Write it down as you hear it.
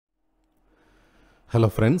Hello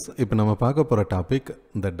friends, இப்போ நம்ம பார்க்க போகிற topic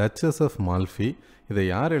The Duchess of Malfi. இதை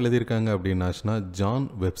யார் எழுதியிருக்காங்க அப்படின்னாச்சுன்னா ஜான்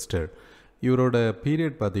வெப்ஸ்டர். இவரோட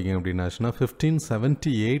பீரியட் பார்த்தீங்க அப்படின்னாச்சுன்னா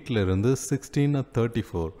 1578லேருந்து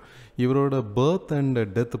 1634. இவரோட பர்த் அண்ட்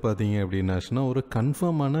டெத் பார்த்தீங்க அப்படின்னாச்சுன்னா ஒரு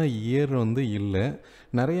கன்ஃபார்மான இயர் வந்து இல்லை,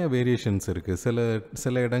 நிறைய வேரியேஷன்ஸ் இருக்குது.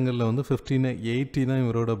 சில இடங்களில் வந்து 1580 தான்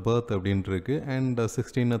இவரோட பர்த் அப்படின்ட்டு இருக்குது, அண்ட்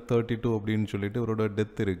 1632 அப்படின்னு சொல்லிட்டு இவரோட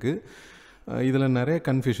டெத் இருக்குது. இதில் நிறைய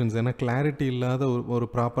கன்ஃபியூஷன்ஸ், ஏன்னா கிளாரிட்டி இல்லாத ஒரு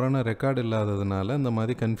ப்ராப்பரான ரெக்கார்டு இல்லாததுனால இந்த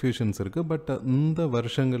மாதிரி கன்ஃபியூஷன்ஸ் இருக்குது. பட் இந்த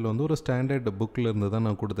வருஷங்கள் வந்து ஒரு ஸ்டாண்டர்ட் புக்கில் இருந்து தான்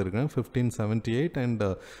நான் கொடுத்துருக்கேன், 1578 அண்ட்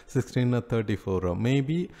 1634.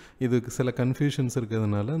 மேபி இதுக்கு சில கன்ஃபியூஷன்ஸ்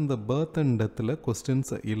இருக்கிறதுனால இந்த பர்த் அண்ட் டெத்தில்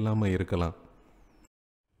கொஸ்டின்ஸ் இல்லாமல் இருக்கலாம்.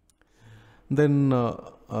 தென்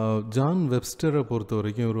ஜான் வெப்ஸ்டரை பொறுத்த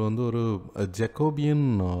வரைக்கும் இவர் வந்து ஒரு ஜெக்கோபியன்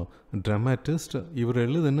ட்ராமாட்டிஸ்ட். இவர்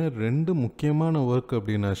எழுதின ரெண்டு முக்கியமான work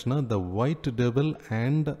அப்படின்னாச்சுன்னா the white devil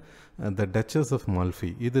and the duchess of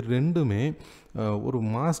Malfi. இது ரெண்டுமே ஒரு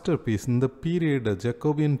மாஸ்டர் பீஸ். இந்த பீரியட்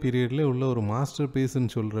ஜெக்கோபியன் பீரியட்லேயே உள்ள ஒரு மாஸ்டர்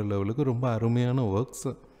பீஸ்ன்னு சொல்கிற லெவலுக்கு ரொம்ப அருமையான ஒர்க்ஸ்.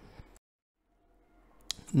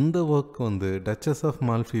 இந்த ஒர்க் வந்து டச்சஸ் ஆஃப்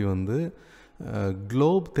மால்ஃபி வந்து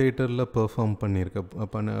குளோப் தேட்டரில் பெர்ஃபார்ம்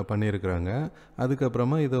பண்ணியிருக்கிறாங்க.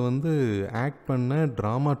 அதுக்கப்புறமா இதை வந்து ஆக்ட் பண்ண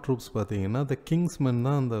ட்ராமா ட்ரூப்ஸ் பார்த்திங்கன்னா த கிங்ஸ்மென்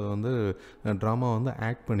தான் அந்த வந்து ட்ராமா வந்து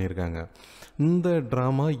ஆக்ட் பண்ணியிருக்காங்க. இந்த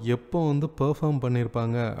ட்ராமா எப்போ வந்து பெர்ஃபார்ம்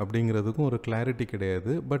பண்ணியிருப்பாங்க அப்படிங்கிறதுக்கும் ஒரு கிளாரிட்டி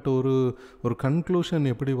கிடையாது. பட் ஒரு கன்க்ளூஷன்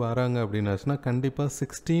எப்படி வராங்க அப்படின்னாச்சுன்னா கண்டிப்பாக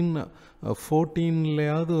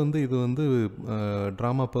 1614லையாவது வந்து இது வந்து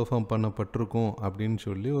ட்ராமா பெர்ஃபார்ம் பண்ணப்பட்டிருக்கும் அப்படின்னு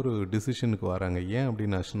சொல்லி ஒரு டிசிஷனுக்கு வராங்க. ஏன்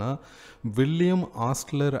அப்படின்னாச்சுன்னா வில்லியம்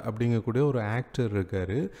ஆஸ்ட்லர் அப்படிங்கக்கூடிய ஒரு ஆக்டர்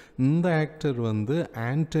இருக்கார். இந்த ஆக்டர் வந்து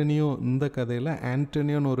ஆண்டனியோ, இந்த கதையில்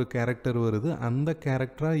ஆண்டனியோன்னு ஒரு கேரக்டர் வருது, அந்த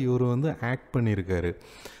கேரக்டராக இவர் வந்து ஆக்ட் பண்ணியிருக்காரு.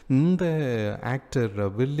 இந்த ஆக்டர்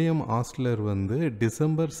வில்லியம் ஆஸ்ட்லர் வந்து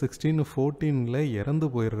டிசம்பர் 1614 இறந்து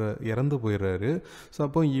போயிடுறாரு. ஸோ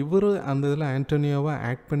அப்போ இவர் அந்த இதில் ஆண்டனியோவாக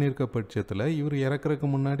ஆக்ட் பண்ணியிருக்க பட்சத்தில் இவர் இறக்குறதுக்கு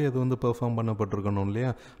முன்னாடி அது வந்து பெர்ஃபார்ம் பண்ணப்பட்டிருக்கணும்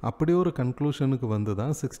இல்லையா? அப்படி ஒரு கன்க்ளூஷனுக்கு வந்து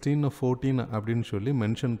தான் 1614 அப்படின்னு சொல்லி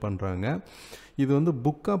மென்ஷன் பண்ணுறாங்க. இது வந்து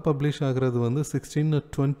புக்காக பப்ளிஷ் ஆகிறது வந்து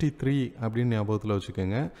 1623 அப்படின்னு ஞாபகத்தில்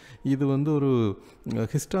வச்சுக்கோங்க. இது வந்து ஒரு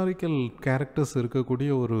ஹிஸ்டாரிக்கல் கேரக்டர்ஸ் இருக்கக்கூடிய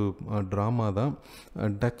ஒரு ட்ராமா தான்.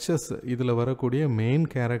 டச்சஸ், இதில் வரக்கூடிய main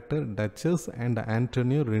character duchess and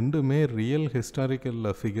Antonio ரெண்டுமே ரியல் ஹிஸ்டாரிக்கல்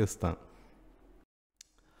ஃபிகர்ஸ் தான்.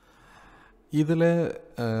 இதில்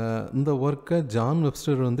இந்த ஒர்க்கை ஜான்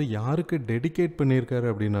வெப்ஸ்டர் வந்து யாருக்கு டெடிகேட் பண்ணியிருக்காரு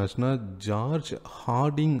அப்படின்னாச்சுன்னா ஜார்ஜ்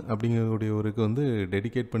ஹார்டிங் அப்படிங்கக்கூடியவருக்கு வந்து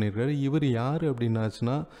டெடிகேட் பண்ணியிருக்காரு. இவர் யார்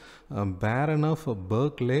அப்படின்னாச்சுன்னா பேரன் ஆஃப்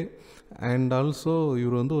பர்க்லே அண்ட் ஆல்சோ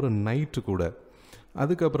இவர் வந்து ஒரு நைட்டு கூட.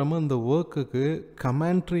 அதுக்கப்புறமா இந்த ஒர்க்குக்கு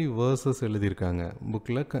கமெண்ட்ரி வேர்சஸ் எழுதியிருக்காங்க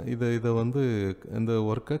புக்கில். இதை வந்து இந்த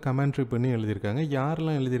ஒர்க்கை கமெண்ட்ரி பண்ணி எழுதியிருக்காங்க.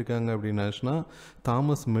 யாரெல்லாம் எழுதியிருக்காங்க அப்படின்னாச்சுன்னா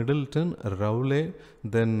தாமஸ் மிடில்டன், ரவுலே,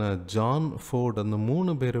 தென் ஜான் ஃபோர்ட், அந்த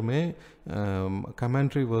 3 பேருமே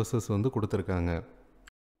கமெண்ட்ரி வேர்சஸ் வந்து கொடுத்துருக்காங்க.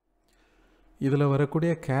 இதில்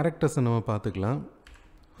வரக்கூடிய கேரக்டர்ஸை நம்ம பார்த்துக்கலாம்.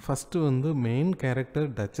 ஃபஸ்ட்டு வந்து main character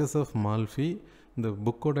duchess of Malfi. இந்த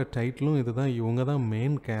புக்கோட டைட்டிலும் இதுதான், இவங்க தான்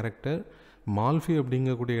மெயின் கேரக்டர். மால்ஃபி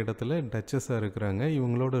அப்படிங்கக்கூடிய இடத்துல டச்சஸாக இருக்கிறாங்க.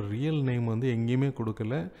 இவங்களோட ரியல் நேம் வந்து எங்கேயுமே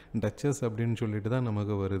கொடுக்கல, டச்சஸ் அப்படின்னு சொல்லிட்டு தான்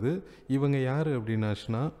நமக்கு வருது. இவங்க யார்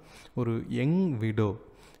அப்படின்னாச்சுன்னா ஒரு யங் விடோ.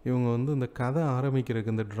 இவங்க வந்து இந்த கதை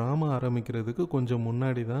ஆரம்பிக்கிறதுக்கு, இந்த ட்ராமா ஆரம்பிக்கிறதுக்கு கொஞ்சம்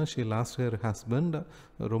முன்னாடி தான் ஷி லாஸ்ட் ஹர் ஹஸ்பண்ட்,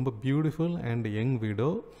 ரொம்ப பியூட்டிஃபுல் அண்ட் யங் விடோ.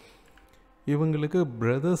 இவங்களுக்கு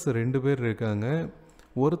பிரதர்ஸ் 2 பேர் இருக்காங்க.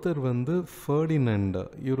 ஒருத்தர் வந்து ஃபர்டினண்ட்,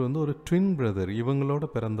 இவர் வந்து ஒரு ட்வின் பிரதர், இவங்களோட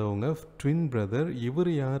பிறந்தவங்க ட்வின் பிரதர். இவர்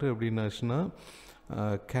யார் அப்படின்னாச்சுன்னா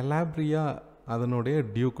கலாப்ரியா, அதனுடைய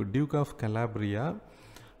டியூக் ஆஃப் கலாப்ரியா.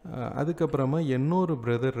 அதுக்கப்புறமா இன்னொரு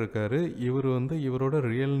பிரதர் இருக்கார். இவர் வந்து இவரோட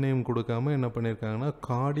ரியல் நேம் கொடுக்காம என்ன பண்ணியிருக்காங்கன்னா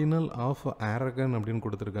கார்டினல் ஆஃப் ஆரகன் அப்படின்னு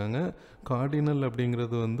கொடுத்துருக்காங்க. கார்டினல்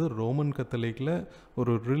அப்படிங்கிறது வந்து ரோமன் கத்தலிக்கில்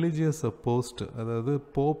ஒரு ரிலீஜியஸ் போஸ்ட், அதாவது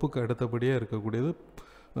போப்புக்கு அடுத்தபடியாக இருக்கக்கூடியது.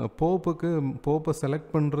 போப்பை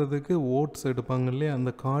செலக்ட் பண்ணுறதுக்கு ஓட்ஸ் எடுப்பாங்க இல்லையா,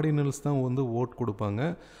 அந்த கார்டினல்ஸ் தான் வந்து ஓட் கொடுப்பாங்க.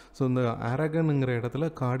 ஸோ இந்த அரகனுங்கிற இடத்துல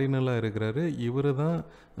கார்டினலாக இருக்கிறாரு. இவர் தான்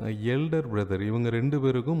எல்டர் பிரதர். இவங்க 2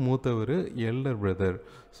 பேருக்கும் மூத்தவர் எல்டர் பிரதர்.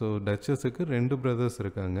 ஸோ டச்சஸுக்கு 2 பிரதர்ஸ்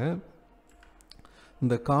இருக்காங்க.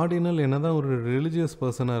 இந்த கார்டினல் என்ன தான் ஒரு ரிலீஜியஸ்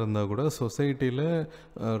பர்சனாக இருந்தால் கூட, சொசைட்டியில்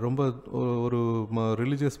ரொம்ப ஒரு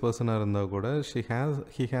ரிலீஜியஸ் பர்சனாக இருந்தால் கூட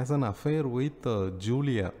he has an affair with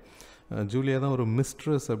Julia. Julia தான் ஒரு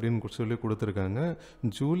மிஸ்ட்ரஸ் அப்படின்னு சொல்லி கொடுத்துருக்காங்க.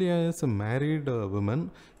 Julia is married women.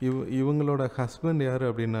 இவங்களோட ஹஸ்பண்ட் யார்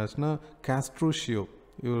அப்படின்னாச்சுன்னா காஸ்ட்ரூஷியோ.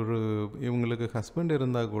 இவங்களுக்கு ஹஸ்பண்ட்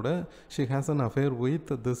இருந்தால் கூட she has an affair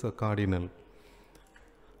with this cardinal.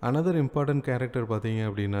 Another important character பார்த்தீங்க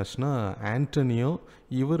அப்படின்னாச்சுன்னா ஆண்டனியோ.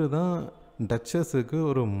 இவர் தான் டச்சஸுக்கு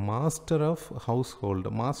ஒரு மாஸ்டர் ஆஃப் ஹவுஸ்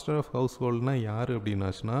ஹோல்டுனால் யார்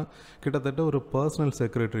அப்படின்னாச்சுன்னா கிட்டத்தட்ட ஒரு பர்சனல்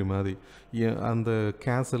செக்ரட்டரி மாதிரி. அந்த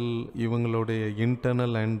கேசல் இவங்களுடைய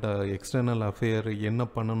இன்டர்னல் அண்ட் எக்ஸ்டர்னல் அஃபேர் என்ன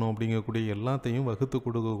பண்ணணும் அப்படிங்கக்கூடிய எல்லாத்தையும் வகுத்து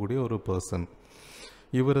கொடுக்கக்கூடிய ஒரு பர்சன்.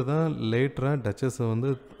 இவர் தான் லேட்டராக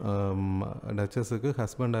டச்சஸுக்கு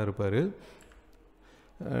ஹஸ்பண்டாக இருப்பார்.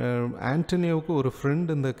 ஆண்டனியோவுக்கு ஒரு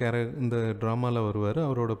ஃப்ரெண்ட் இந்த ட்ராமாவில் வருவார்.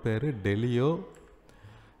 அவரோட பேர் டெலியோ.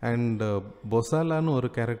 அண்ட் பொசாலான்னு ஒரு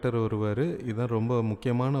கேரக்டர் வருவார். இதுதான் ரொம்ப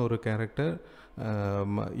முக்கியமான ஒரு கேரக்டர்.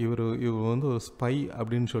 இவர் வந்து ஒரு ஸ்பை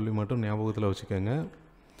அப்படின்னு சொல்லி மட்டும் ஞாபகத்தில் வச்சுக்கோங்க.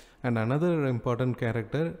 And another important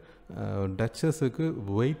character டச்சஸுக்கு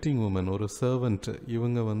waiting woman, ஒரு சர்வெண்ட்.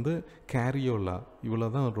 இவங்க வந்து கேரியோலா. இவ்வளோ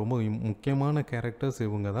தான் ரொம்ப முக்கியமான கேரக்டர்ஸ்.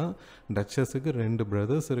 இவங்க தான் டச்சஸுக்கு 2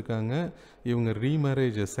 பிரதர்ஸ் இருக்காங்க. இவங்க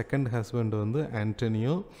ரீமேரேஜ் செகண்ட் ஹஸ்பண்ட் வந்து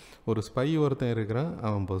ஆண்டனியோ. ஒரு ஸ்பை ஒருத்தன் இருக்கிறான்,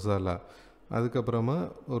 அவன் பொசாலா. அதுக்கப்புறமா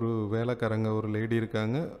ஒரு வேலைக்காரங்க ஒரு லேடி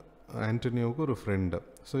இருக்காங்க, ஆண்டனியோவுக்கு ஒரு ஃப்ரெண்டு.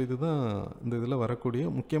 ஸோ இதுதான் இந்த இதில் வரக்கூடிய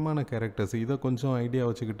முக்கியமான கேரக்டர்ஸ். இதை கொஞ்சம் ஐடியா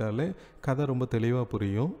வச்சுக்கிட்டாலே கதை ரொம்ப தெளிவாக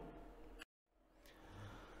புரியும்.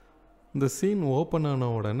 இந்த சீன் ஓப்பன் ஆன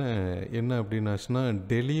உடனே என்ன அப்படின்னாச்சுன்னா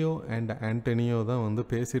டெலியோ அண்ட் ஆண்டனியோ தான் வந்து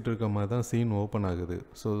பேசிகிட்டு இருக்க மாதிரி தான் சீன் ஓப்பன் ஆகுது.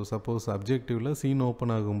 ஸோ சப்போஸ் அப்ஜெக்டிவில் சீன்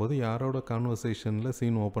ஓப்பன் ஆகும்போது யாரோட கான்வர்சேஷனில்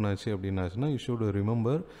சீன் ஓப்பன் ஆச்சு அப்படின்னாச்சுன்னா you should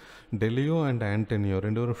remember டெலியோ and Antonio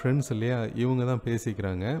 2 பேரும் ஃப்ரெண்ட்ஸ் இல்லையா, இவங்க தான்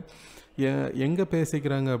பேசிக்கிறாங்க. எங்கே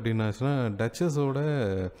பேசிக்கிறாங்க அப்படின்னாச்சுன்னா டச்சஸோட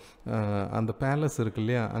அந்த பேலஸ் இருக்கு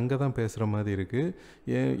இல்லையா, அங்கே தான் பேசுகிற மாதிரி இருக்குது.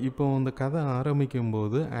 இப்போ இந்த கதை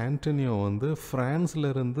ஆரம்பிக்கும்போது ஆண்டனியோ வந்து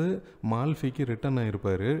ஃப்ரான்ஸ்லேருந்து மால்ஃபிக்கு ரிட்டர்ன்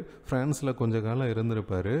ஆகிருப்பார். ஃப்ரான்ஸில் கொஞ்ச காலம்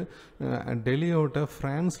இருந்திருப்பார். டெலியோட்ட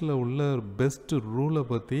ஃப்ரான்ஸில் உள்ள பெஸ்ட் ரூலை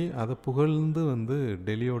பற்றி அதை புகழ்ந்து வந்து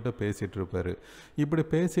டெலியோட்ட பேசிகிட்டு இருப்பார். இப்படி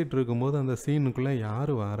பேசிகிட்டு இருக்கும்போது அந்த சீனுக்குள்ளே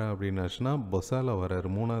யார் வரா அப்படின்னாச்சுன்னா பொசாலா வராரு.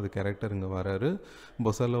 3வது கேரக்டர் இங்கே வராரு.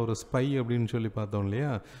 பொசாலா ஒரு ஸ்பை அப்படின்னு சொல்லி பார்த்தோம்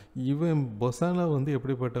இல்லையா. இவன் பொசாலா வந்து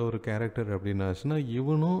எப்படிப்பட்ட ஒரு கேரக்டர் அப்படின்னாச்சுன்னா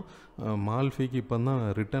இவனும் மால்ஃபிக்கு இப்போ தான்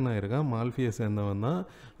ரிட்டர்ன் ஆகிருக்கான். மால்ஃபியை சேர்ந்தவன் தான்.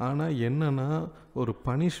 ஆனால் என்னன்னா ஒரு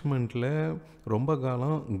பனிஷ்மெண்ட்டில் ரொம்ப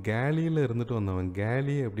காலம் கேலியில் இருந்துட்டு வந்தவன்.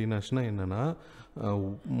 கேலி அப்படின்னாச்சுன்னா என்னென்னா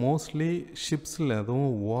மோஸ்ட்லி ஷிப்ஸில்,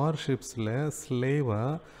 அதுவும் வார் ஷிப்ஸில்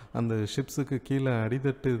ஸ்லேவாக அந்த ஷிப்ஸுக்கு கீழே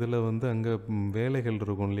அடித்தட்டு இதில் வந்து அங்கே வேலைகள்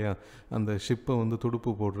இருக்கும் இல்லையா, அந்த ஷிப்பை வந்து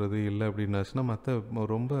துடுப்பு போடுறது இல்லை அப்படின்னாச்சுன்னா மற்ற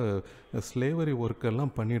ரொம்ப ஸ்லேவரி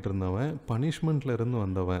ஒர்க்கெல்லாம் பண்ணிகிட்டு இருந்தவன், பனிஷ்மெண்ட்டில் இருந்து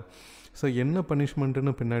வந்தவன். ஸோ என்ன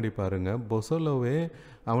பனிஷ்மெண்ட்டுன்னு பின்னாடி பாருங்கள். பொசோலோவே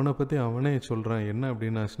அவனை பற்றி அவனே சொல்கிறான். என்ன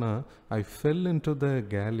அப்படின்னாச்சுன்னா ஐ fell in to the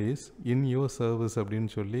Kallis in your service அப்படின்னு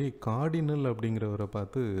சொல்லி கார்டினல் அப்படிங்கிறவரை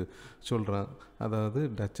பார்த்து சொல்கிறான். அதாவது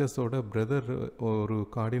டச்சஸோட பிரதர் ஒரு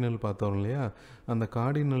கார்டினல் பார்த்தோம் இல்லையா, அந்த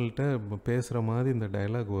கார்டினல்கிட்ட பேசுகிற மாதிரி இந்த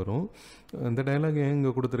டைலாக் வரும். இந்த டைலாக் ஏன்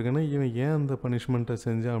இங்கே கொடுத்துருக்கேன்னா இவன் ஏன் அந்த பனிஷ்மெண்ட்டை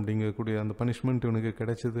செஞ்சான் அப்படிங்கக்கூடிய அந்த பனிஷ்மெண்ட் இவனுக்கு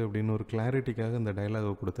கிடைச்சிது அப்படின்னு ஒரு கிளாரிட்டிக்காக இந்த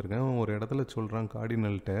டைலாகை கொடுத்துருக்கேன். அவன் ஒரு இடத்துல சொல்கிறான்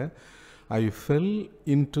கார்டினல்கிட்ட, ஐ fell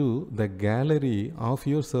into the gallery of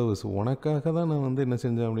your service. உனக்காக தான் நான் வந்து என்ன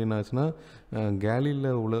செஞ்சேன் அப்படின்னாச்சுன்னா கேலியில்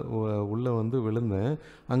உள்ளே வந்து விழுந்தேன்.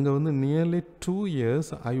 அங்கே வந்து nearly 2 years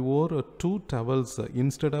I wore 2 towels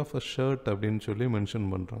instead of a shirt அப்படின்னு சொல்லி மென்ஷன்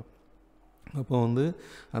பண்ணுறான். அப்போ வந்து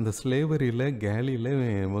அந்த ஸ்லேவரியில் கேலியில்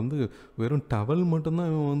வந்து வெறும் டவல் மட்டும்தான்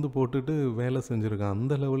இவன் வந்து போட்டுட்டு வேலை செஞ்சுருக்கான்.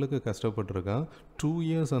 அந்த லெவலுக்கு கஷ்டப்பட்டுருக்கான். 2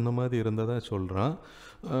 years அந்த மாதிரி இருந்ததாக சொல்கிறான்.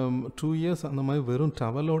 2 years அந்த மாதிரி வெறும்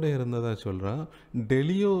டவலோடு இருந்ததாக சொல்கிறான்.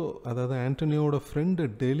 டெலியோ, அதாவது ஆண்டனியோட ஃப்ரெண்டு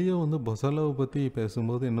டெலியோ வந்து பொசாலோவை பற்றி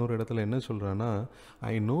பேசும்போது இன்னொரு இடத்துல என்ன சொல்கிறான்னா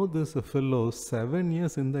I know this fellow 7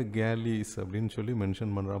 years in the galleys அப்படின்னு சொல்லி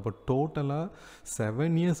மென்ஷன் பண்ணுறான். அப்போ டோட்டலாக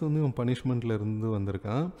 7 years வந்து இவன் பனிஷ்மெண்ட்டில் இருந்து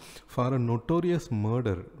வந்திருக்கான் ஃபார் அ நோட்டோரியஸ்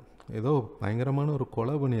மர்டர். ஏதோ பயங்கரமான ஒரு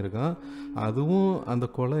கொலை பண்ணியிருக்கான். அதுவும் அந்த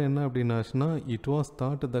கொலை என்ன அப்படின்னாச்சுன்னா it was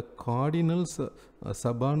thought the cardinals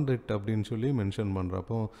சபாண்டிட் அப்படின்னு சொல்லி மென்ஷன்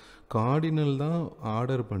பண்ணுறப்போ கார்டினல் தான்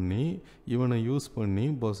ஆர்டர் பண்ணி இவனை யூஸ் பண்ணி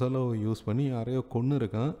பொசலோவை யூஸ் பண்ணி யாரையோ கொன்று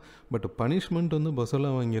இருக்கான். பட் பனிஷ்மெண்ட் வந்து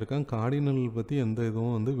பொசலோ வாங்கியிருக்கான். கார்டினல் பற்றி எந்த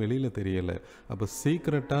இதுவும் வந்து வெளியில் தெரியலை. அப்போ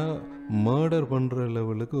சீக்ரெட்டாக மர்டர் பண்ணுற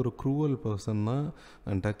லெவலுக்கு ஒரு க்ரூவல் பர்சன் தான்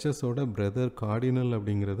டச்சஸோட பிரதர் கார்டினல்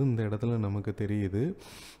அப்படிங்கிறது இந்த இடத்துல நமக்கு தெரியுது.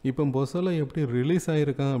 இப்போ பொசலோ எப்படி ரிலீஸ்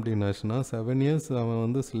ஆகிருக்கான் அப்படின்னாச்சுன்னா 7 years அவன்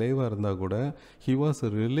வந்து ஸ்லேவாக இருந்தால் கூட he was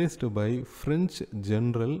released by French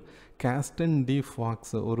general கேஸ்டன் D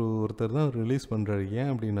Fox ஒருத்தர் தான் ரிலீஸ் பண்ணுறாரு. ஏன்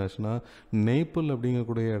அப்படின்னாச்சுன்னா நேப்பிள்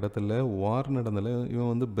அப்படிங்கக்கூடிய இடத்துல வார் நடந்ததில்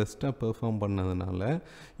இவன் வந்து பெஸ்ட்டாக பெர்ஃபார்ம் பண்ணதுனால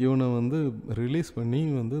இவனை வந்து ரிலீஸ் பண்ணி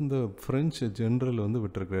வந்து இந்த ஃப்ரெஞ்சு ஜென்ரல் வந்து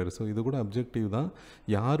விட்டுருக்கிறாரு. ஸோ இது கூட அப்ஜெக்டிவ் தான்.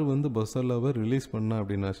 யார் வந்து பொசலோவை ரிலீஸ் பண்ணா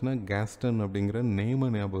அப்படின்னாச்சுன்னா கேஸ்டன் அப்படிங்கிற நேமை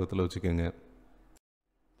ஞாபகத்தில் வச்சுக்கோங்க.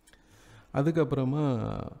 அதுக்கப்புறமா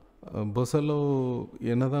பொசலோ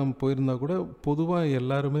என்னதான் போயிருந்தா கூட பொதுவாக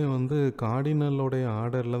எல்லாருமே வந்து கார்டினலோடைய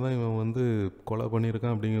ஆர்டரில் தான் இவன் வந்து கொலை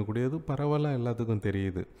பண்ணியிருக்கான் அப்படிங்கக்கூடியது பரவாயில்ல எல்லாத்துக்கும்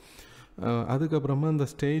தெரியுது. அதுக்கப்புறமா அந்த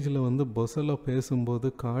ஸ்டேஜில் வந்து பொசலோ பேசும்போது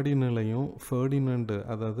கார்டினலையும் ஃபெர்டினண்ட்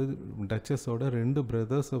அதாவது டச்சஸோட 2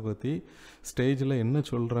 பிரதர்ஸை பற்றி ஸ்டேஜில் என்ன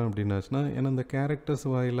சொல்கிறான் அப்படின்னாச்சுன்னா, ஏன்னா அந்த கேரக்டர்ஸ்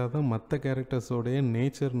வாயிலாக தான் மற்ற கேரக்டர்ஸோடைய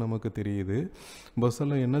நேச்சர் நமக்கு தெரியுது.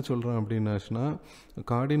 பொசலோ என்ன சொல்கிறான் அப்படின்னாச்சுன்னா,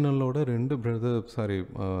 கார்டினலோட 2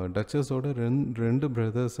 டச்சஸோட 2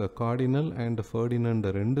 பிரதர்ஸ் கார்டினல் அண்ட் ஃபெர்டினண்ட்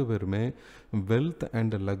 2 பேருமே வெல்த்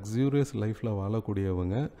அண்ட் லக்ஸூரியஸ் லைஃப்பில்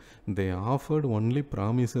வாழக்கூடியவங்க. தே ஆஃபர்ட் ஒன்லி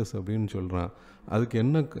ப்ராமிசஸ் அப்படின்னு சொல்கிறான். அதுக்கு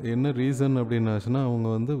என்ன ரீசன் அப்படின்னாச்சுன்னா, அவங்க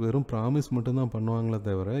வந்து வெறும் ப்ராமிஸ் மட்டும்தான் பண்ணுவாங்களே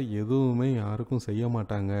தவிர எதுவுமே யாருக்கும் செய்ய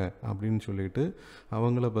மாட்டாங்க அப்படின்னு சொல்லிட்டு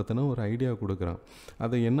அவங்கள பற்றின ஒரு ஐடியா கொடுக்குறான்.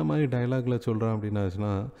 அதை என்ன மாதிரி டைலாகில் சொல்கிறான்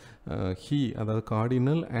அப்படின்னாச்சுன்னா, அதாவது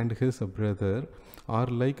cardinal and his brother are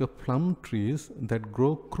like a plum trees that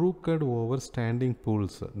grow crooked over standing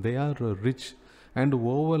pools. They are rich and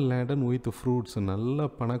overladen with fruits. நல்ல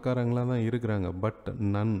பணக்காரங்களாக தான் இருக்கிறாங்க, பட்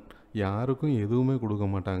யாருக்கும் எதுவுமே கொடுக்க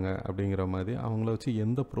மாட்டாங்க அப்படிங்கிற மாதிரி, அவங்கள வச்சு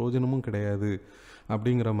எந்த பிரயோஜனமும் கிடையாது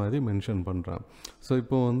அப்படிங்கிற மாதிரி மென்ஷன் பண்ணுறான். ஸோ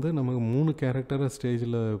இப்போ வந்து நமக்கு 3 கேரக்டரை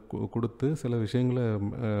ஸ்டேஜில் கொடுத்து சில விஷயங்களை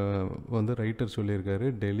வந்து ரைட்டர் சொல்லியிருக்காரு.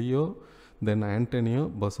 டெலியோ, தென் ஆண்டனியோ,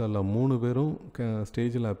 பொசலோ 3 பேரும்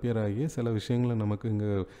ஸ்டேஜில் அப்பியர் ஆகி சில விஷயங்களை நமக்கு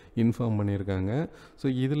இங்கே இன்ஃபார்ம் பண்ணியிருக்காங்க. ஸோ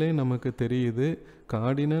இதிலே நமக்கு தெரியுது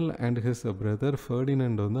cardinal and his brother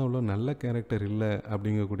Ferdinand வந்து அவ்வளோ நல்ல கேரக்டர் இல்லை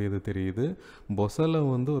அப்படிங்கக்கூடியது தெரியுது. பொசலோ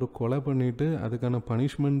வந்து ஒரு கொலை பண்ணிவிட்டு அதுக்கான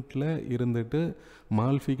பனிஷ்மெண்ட்டில் இருந்துட்டு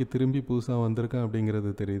மால்ஃபிக்கு திரும்பி புதுசாக வந்திருக்கான்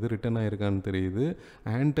அப்படிங்கிறது தெரியுது, ரிட்டன் ஆகிருக்கான்னு தெரியுது.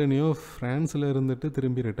 ஆண்டனியோ ஃப்ரான்ஸில் இருந்துட்டு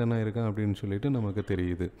திரும்பி ரிட்டன் ஆகிருக்கான் அப்படின்னு சொல்லிட்டு நமக்கு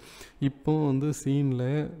தெரியுது. இப்போ வந்து சீனில்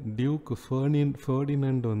டியூக்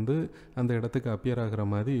ஃபெர்டினண்ட் வந்து அந்த இடத்துக்கு அப்பியர் ஆகிற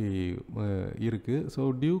மாதிரி இருக்குது. ஸோ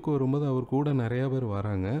டியூக் வரும்போது அவர் கூட நிறையா பேர்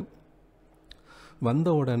வராங்க. வந்த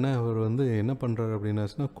உடனே அவர் வந்து என்ன பண்ணுறாரு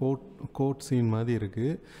அப்படின்னாச்சுன்னா, கோர்ட் சீன் மாதிரி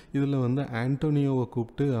இருக்குது. இதில் வந்து ஆண்டோனியோவை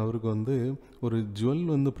கூப்பிட்டு அவருக்கு வந்து ஒரு ஜுவல்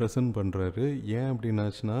வந்து ப்ரெசன்ட் பண்ணுறாரு. ஏன்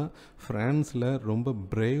அப்படின்னாச்சுன்னா, ஃப்ரான்ஸில் ரொம்ப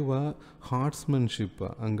பிரேவாக ஹார்ட்ஸ்மேன்ஷிப்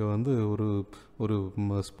அங்கே வந்து ஒரு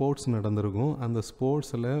ஸ்போர்ட்ஸ் நடந்திருக்கும். அந்த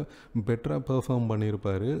ஸ்போர்ட்ஸில் பெட்டராக பெர்ஃபார்ம்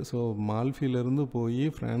பண்ணியிருப்பார். ஸோ மால்ஃபிலேருந்து போய்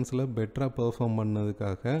ஃப்ரான்ஸில் பெட்டராக பெர்ஃபார்ம்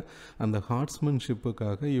பண்ணதுக்காக அந்த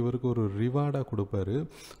ஹார்ட்ஸ்மேன்ஷிப்புக்காக இவருக்கு ஒரு ரிவார்டாக கொடுப்பாரு.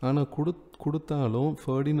 ஆனால் கொடுத்தாலும்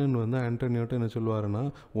ஃபெர்டினண்ட் வந்து ஆண்டனியோட்ட என்ன சொல்லுவாருன்னா,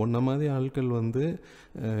 உன்ன மாதிரி ஆட்கள் வந்து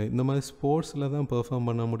இந்த மாதிரி ஸ்போர்ட்ஸில் தான் பெர்ஃபார்ம்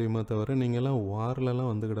பண்ண முடியுமே தவிர நீங்கள்லாம் வார்லலாம்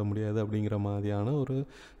வந்துக்கிட முடியாது அப்படிங்கிற மாதிரியான ஒரு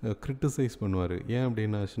கிரிட்டிசைஸ் பண்ணுவார். ஏன்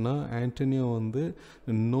அப்படின்னாச்சுன்னா, ஆண்டனியோ வந்து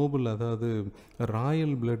நோபல், அதாவது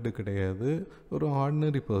ராயல் பிளட்டு கிடையாது, ஒரு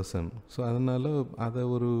ஆர்டினரி பர்சன். ஸோ அதனால் அதை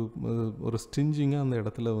ஒரு ஸ்டிஞ்சிங்காக அந்த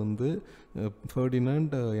இடத்துல வந்து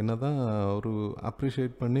ஃபெர்டினண்ட் என்ன தான் ஒரு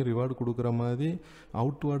அப்ரிஷியேட் பண்ணி ரிவார்டு கொடுக்குற மாதிரி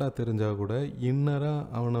அவுட்வேர்டாக தெரிஞ்சால் கூட இன்னராக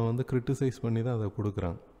அவனை வந்து கிரிட்டிசைஸ் பண்ணி தான் அதை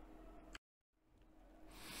கொடுக்குறான்.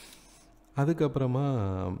 அதுக்கப்புறமா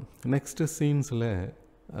நெக்ஸ்ட்டு சீன்ஸில்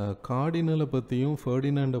கார்டினலை பற்றியும்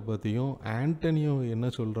ஃபெர்டினண்டை பற்றியும் ஆண்டனியோ என்ன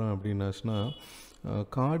சொல்கிறான் அப்படின்னாச்சுன்னா,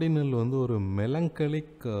 கார்டினல் வந்து ஒரு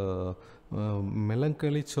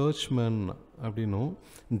மெலங்கலி சர்ச்மேன் அப்படின்னும்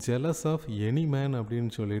ஜெலஸ் ஆஃப் எனி மேன்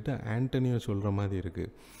அப்படின்னு சொல்லிட்டு ஆண்டனியோ சொல்கிற மாதிரி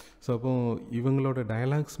இருக்குது. ஸோ அப்போ இவங்களோட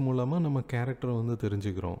டயலாக்ஸ் மூலமாக நம்ம கேரக்டரை வந்து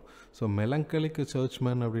தெரிஞ்சுக்கிறோம். ஸோ மெலங்கலிக்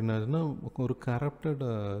சர்ச்மேன் அப்படின்னாச்சுன்னா ஒரு கரப்டட்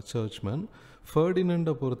சர்ச்மேன்.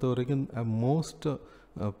 ஃபெர்டினண்டை பொறுத்த வரைக்கும் most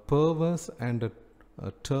perverse and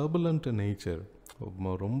turbulent nature,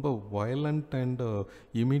 ரொம்ப வயலண்ட் அண்ட்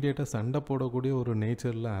இமீடியட்டாக சண்டை போடக்கூடிய ஒரு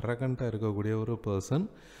நேச்சரில் அரகண்ட்டாக இருக்கக்கூடிய ஒரு பர்சன்.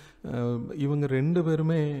 இவங்க 2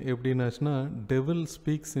 பேருமே எப்படின்னாச்சுன்னா டெவில்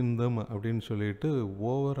ஸ்பீக்ஸ் இன் தம் அப்படின்னு சொல்லிட்டு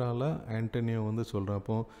ஓவராலாக ஆண்டனியோ வந்து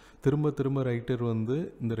சொல்கிறப்போ திரும்ப ரைட்டர் வந்து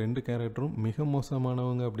இந்த 2 கேரக்டரும் மிக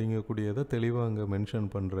மோசமானவங்க அப்படிங்கக்கூடியதை தெளிவாக அங்கே மென்ஷன்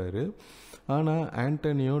பண்ணுறாரு. ஆனால்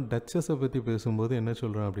ஆண்டனியோ டச்சஸை பற்றி பேசும்போது என்ன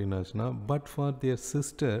சொல்கிறான் அப்படின்னாச்சுன்னா, but for their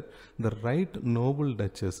sister the right Nobel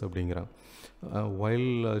duchess அப்படிங்கிறான்.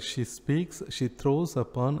 while she speaks she throws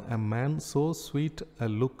upon a man so sweet a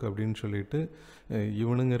look அப்படின்னு சொல்லிட்டு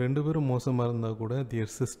இவனுங்க 2 பேரும் மோசமாக இருந்தால் கூட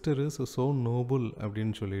their sister is so Nobel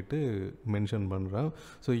அப்படின்னு சொல்லிட்டு மென்ஷன் பண்ணுறான்.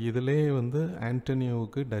 ஸோ இதிலே வந்து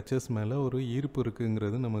ஆண்டனியோவுக்கு டச்சஸ் மேலே ஒரு ஈர்ப்பு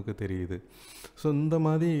இருக்குங்கிறது நமக்கு தெரியுது. ஸோ இந்த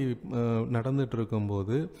மாதிரி நடந்துட்டு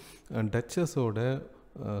இருக்கும்போது டச்சஸோட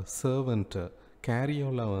சர்வெண்ட்டு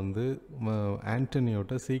கேரியோலா வந்து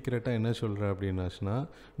ஆண்டனியோட்ட சீக்ரெட்டாக என்ன சொல்கிற அப்படின்னாச்சுன்னா,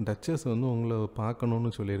 டச்சஸ் வந்து உங்களை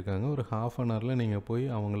பார்க்கணுன்னு சொல்லியிருக்காங்க, ஒரு ½ அன் ஹவரில் நீங்கள் போய்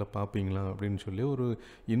அவங்கள பார்ப்பீங்களா அப்படின்னு சொல்லி ஒரு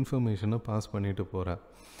இன்ஃபர்மேஷனை பாஸ் பண்ணிட்டு போகிறா.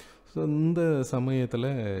 ஸோ இந்த சமயத்தில்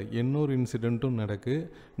இன்னொரு இன்சிடெண்ட்டும் நடக்கு.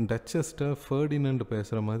 டச்சஸ்ட்டை ஃபர்டினண்ட்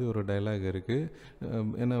பேசுகிற மாதிரி ஒரு டைலாக் இருக்குது.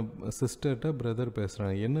 ஏன்னா சிஸ்டர்கிட்ட பிரதர்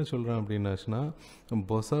பேசுகிறான். என்ன சொல்கிறான் அப்படின்னாச்சுன்னா,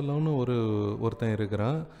 பொசலோன்னு ஒருத்தன்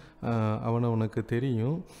இருக்கிறான், அவனை உனக்கு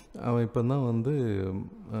தெரியும், அவன் இப்போ தான் வந்து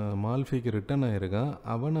மால்ஃபிக்கு ரிட்டன் ஆகிருக்கான்,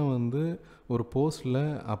 அவனை வந்து ஒரு போஸ்ட்டில்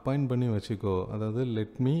அப்பாயிண்ட் பண்ணி வச்சுக்கோ, அதாவது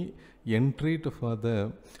let me என்ட்ரீட் for the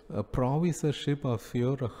ப்ராவிசர்ஷிப் of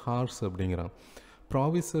your hours அப்படிங்கிறான்.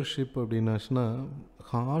 ப்ராவிசர்ஷிப் அப்படின்னாச்சுன்னா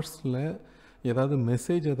ஹார்ஸில் ஏதாவது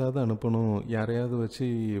மெசேஜ் ஏதாவது அனுப்பணும், யாரையாவது வச்சு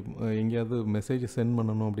எங்கேயாவது மெசேஜ் சென்ட்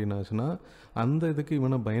பண்ணணும் அப்படின்னாச்சுன்னா அந்த இதுக்கு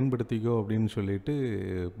இவனை பயன்படுத்திக்கோ அப்படின்னு சொல்லிட்டு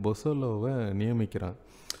பொசோலோவை நியமிக்கிறான்.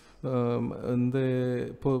 இந்த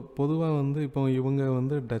பொதுவாக வந்து இப்போ இவங்க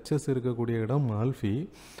வந்து டச்சஸ் இருக்கக்கூடிய இடம் Malfi,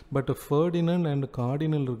 but Ferdinand and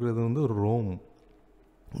cardinal இருக்கிறது வந்து ரோம்.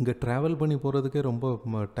 இங்கே ட்ராவல் பண்ணி போகிறதுக்கே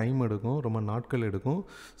ரொம்ப டைம் எடுக்கும், ரொம்ப நாட்கள் எடுக்கும்.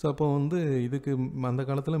 ஸோ அப்போ வந்து இதுக்கு அந்த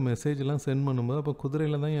காலத்தில் மெசேஜ்லாம் சென்ட் பண்ணும்போது அப்போ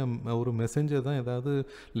குதிரையில் தான் ஒரு மெசேஞ்சர் தான் ஏதாவது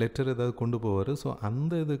லெட்டர் ஏதாவது கொண்டு போவார். ஸோ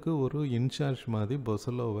அந்த இதுக்கு ஒரு இன்சார்ஜ் மாதிரி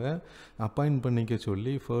பொசலோவை அப்பாயிண்ட் பண்ணிக்க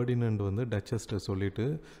சொல்லி ஃபர்டினண்ட் வந்து டச்சஸ்ட்டை சொல்லிட்டு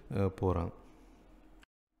போகிறான்.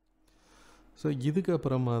 ஸோ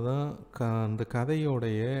இதுக்கப்புறமா தான் அந்த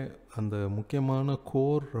கதையோடைய அந்த முக்கியமான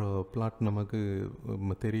கோர் பிளாட் நமக்கு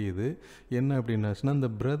தெரியுது. என்ன அப்படின்னாச்சுன்னா, அந்த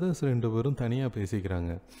பிரதர்ஸ் 2 பேரும் தனியாக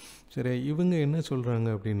பேசிக்கிறாங்க. சரி, இவங்க என்ன சொல்கிறாங்க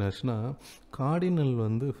அப்படின்னாச்சுன்னா, கார்டினல்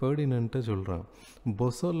வந்து ஃபர்டினண்ட்டை சொல்கிறான்,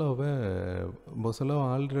 பொசலோ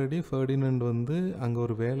ஆல்ரெடி ஃபர்டினண்ட் வந்து அங்கே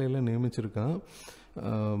ஒரு வேலையில் நியமிச்சிருக்கான்.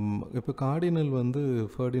 இப்போ கார்டினல் வந்து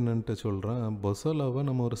ஃபர்டினண்ட்டை சொல்கிறான், பொசலோவை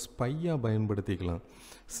நம்ம ஒரு ஸ்பையாக பயன்படுத்திக்கலாம்.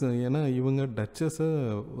 ஏன்னா இவங்க டச்சஸை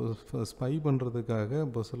ஸ்பை பண்ணுறதுக்காக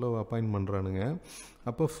பொசலோவை அப்பாயிண்ட் பண்ணுறானுங்க.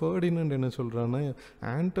 அப்போ ஃபர்டினண்ட் என்ன சொல்கிறான்னா,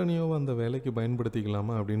 ஆண்டனியோவை அந்த வேலைக்கு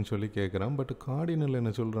பயன்படுத்திக்கலாமா அப்படின்னு சொல்லி கேட்குறான். பட் கார்டினல்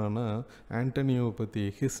என்ன சொல்கிறான்னா, ஆண்டனியோவை பற்றி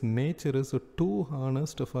his nature is two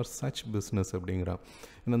honest for such business அப்படிங்கிறான்.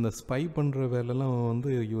 ஏன்னா இந்த ஸ்பை பண்ணுற வேலைலாம் வந்து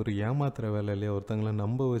இவர் ஏமாத்துகிற வேலை இல்லையா, ஒருத்தங்களை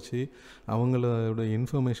நம்ப வச்சு அவங்களோட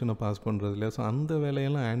இன்ஃபர்மேஷனை பாஸ் பண்ணுறது இல்லையா. ஸோ அந்த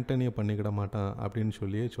வேலையெல்லாம் ஆண்டனியை பண்ணிக்கிட மாட்டான் அப்படின்னு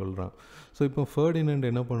சொல்லியே சொல்கிறான். ஸோ இப்போ ஃபர்டினண்ட்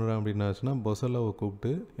என்ன பண்ணுறான் அப்படின்னாச்சுன்னா, பொசலோவை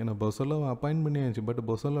கூப்பிட்டு, ஏன்னா பொசலோவை அப்பாயிண்ட் பண்ணியாச்சு, பட்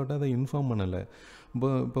பொசலோட்ட அதை இன்ஃபார்ம் பண்ணலை.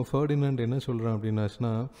 இப்போ ஃபர்டினண்ட் என்ன சொல்கிறான்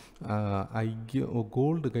அப்படின்னாச்சுன்னா,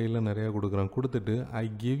 கோல்டு கையில் நிறையா கொடுக்குறான். கொடுத்துட்டு, I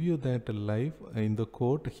give you that life in the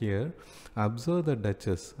court here, observe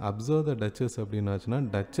the duchess அப்படின்னாச்சுன்னா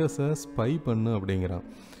டச்சஸை spy பண்ணு அப்படிங்கிறான்.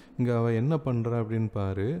 இங்கே அவள் என்ன பண்ணுறா அப்படின்னு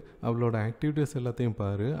பாரு, அவளோட ஆக்டிவிட்டீஸ் எல்லாத்தையும்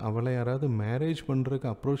பாரு. அவளை யாராவது மேரேஜ் பண்ணுறதுக்கு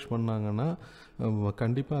அப்ரோச் பண்ணாங்கன்னா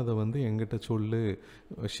கண்டிப்பாக அதை வந்து என்கிட்ட சொல்லு.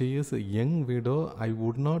 She is young widow, I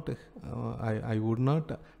would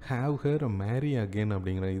not have her Mary again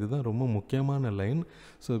அப்படிங்கிற. இதுதான் ரொம்ப முக்கியமான லைன்.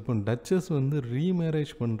 ஸோ இப்போ டச்சஸ் வந்து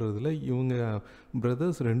ரீமேரேஜ் பண்ணுறதுல இவங்க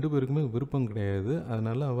பிரதர்ஸ் 2 பேருக்குமே விருப்பம் கிடையாது.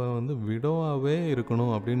 அதனால் அவள் வந்து விடோவாகவே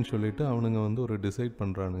இருக்கணும் அப்படின்னு சொல்லிட்டு அவனுங்க வந்து ஒரு டிசைட்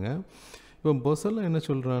பண்ணுறானுங்க. இப்போ பொசலோ என்ன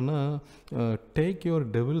சொல்கிறான்னா, டேக் யுவர்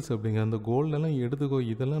டெவில்ஸ் அப்படிங்க, அந்த கோல்டெல்லாம் எடுத்துக்கோ,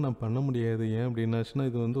 இதெல்லாம் நான் பண்ண முடியாது. ஏன் அப்படின்னாச்சுன்னா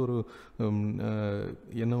இது வந்து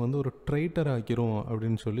என்னை வந்து ஒரு ட்ரைட்டர் ஆக்கிரும்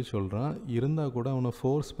அப்படின்னு சொல்கிறான். இருந்தால் கூட அவனை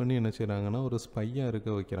ஃபோர்ஸ் பண்ணி என்ன செய்கிறாங்கன்னா ஒரு ஸ்பையாக இருக்க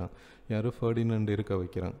வைக்கிறான். யார்? ஃபர்டினண்ட் இருக்க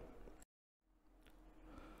வைக்கிறான்.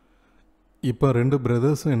 இப்போ 2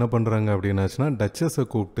 பிரதர்ஸும் என்ன பண்ணுறாங்க அப்படின்னாச்சுன்னா, டச்சஸை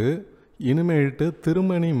கூப்பிட்டு இனிமேல்ட்டு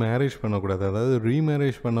திரும்ப நீ மேரேஜ் பண்ணக்கூடாது, அதாவது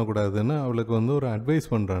ரீமேரேஜ் பண்ணக்கூடாதுன்னு அவளுக்கு வந்து ஒரு அட்வைஸ்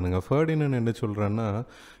பண்ணுறானுங்க. ஃபர்டினண்ட் என்ன சொல்கிறான்னா,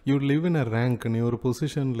 you live in a rank, நீ ஒரு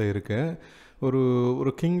பொசிஷனில் இருக்க,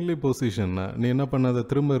 ஒரு கிங்லி பொசிஷன், நீ என்ன பண்ணாத,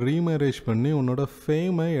 திரும்ப ரீமேரேஜ் பண்ணி உன்னோட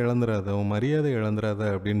ஃபேமை இழந்துடாத, உன் மரியாதை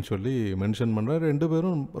இழந்துடாத அப்படின்னு சொல்லி மென்ஷன் பண்ணுறா. 2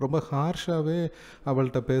 பேரும் ரொம்ப ஹார்ஷாகவே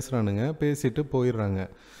அவள்கிட்ட பேசுகிறானுங்க. பேசிட்டு போயிடுறாங்க.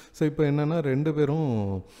 ஸோ இப்போ என்னென்னா 2 பேரும்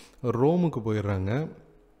ரோமுக்கு போயிடுறாங்க.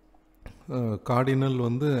 கார்டினல்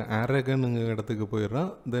வந்து ஆரகனுங்க இடத்துக்கு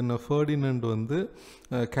போயிடுறான். தென் ஃபர்டினண்ட் வந்து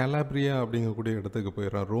கலாப்ரியா அப்படிங்கக்கூடிய இடத்துக்கு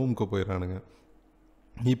போயிடுறான், ரோமுக்கு போயிடுறானுங்க.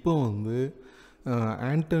 இப்போ வந்து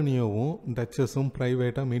ஆண்டனியோவும் டச்சஸும்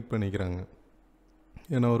ப்ரைவேட்டாக மீட் பண்ணிக்கிறாங்க.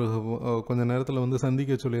 ஏன்னா கொஞ்சம் நேரத்தில் வந்து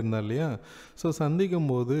சந்திக்க சொல்லியிருந்தா இல்லையா. ஸோ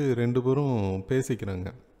சந்திக்கும் போது 2 பேரும் பேசிக்கிறாங்க.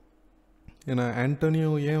 ஏன்னா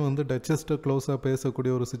ஆண்டனியோ ஏன் வந்து டச்சஸ்ட்டை க்ளோஸாக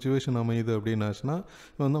பேசக்கூடிய ஒரு சுச்சுவேஷன் அமையுது அப்படின்னாச்சுன்னா,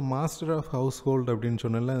 இவன் வந்து மாஸ்டர் ஆஃப் ஹவுஸ் ஹோல்டு அப்படின்னு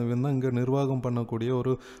சொன்னால, இவன் தான் இங்கே நிர்வாகம் பண்ணக்கூடிய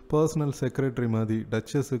ஒரு பர்சனல் செக்ரட்டரி மாதிரி,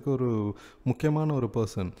 டச்சஸுக்கு ஒரு முக்கியமான ஒரு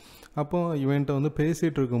பர்சன். அப்போ இவன்கிட்ட வந்து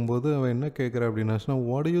பேசிகிட்டு இருக்கும்போது அவன் என்ன கேட்குறா அப்படின்னாச்சுன்னா,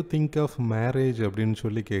 what to you think of marriage அப்படின்னு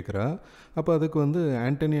சொல்லி கேட்குறா. அப்போ அதுக்கு வந்து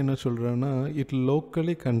ஆண்டனி என்ன சொல்கிறான்னா, it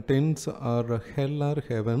locally condense R Hell R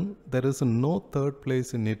heaven, there is no third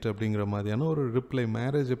place in it அப்படிங்கிற மாதிரியான ஒரு ரிப்ளை,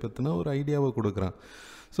 மேரேஜை பற்றின ஒரு ஐடியாவை கொடுக்குறான்.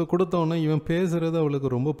 ஸோ கொடுத்தோடனே இவன் பேசுகிறது அவளுக்கு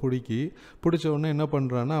ரொம்ப பிடிச்ச உடனே என்ன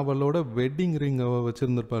பண்ணுறான்னா, அவளோட வெட்டிங் ரிங் அவள்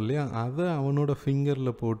வச்சுருந்துருப்பாள் இல்லையா, அதை அவனோட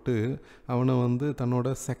ஃபிங்கரில் போட்டு அவனை வந்து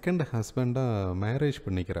தன்னோட செகண்ட் ஹஸ்பண்டாக மேரேஜ்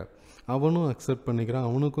பண்ணிக்கிறாள். அவனும் அக்செப்ட் பண்ணிக்கிறான்,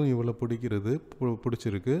 அவனுக்கும் இவளை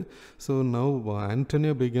பிடிச்சிருக்கு. So now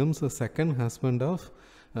Antonio becomes a second husband of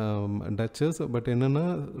duchess. But என்னென்னா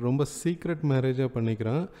ரொம்ப சீக்ரெட் மேரேஜாக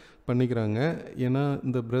பண்ணிக்கிறாங்க. ஏன்னா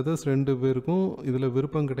இந்த பிரதர்ஸ் 2 பேருக்கும் இதில்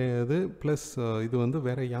விருப்பம் கிடையாது. ப்ளஸ் இது வந்து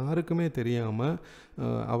வேறு யாருக்குமே தெரியாமல்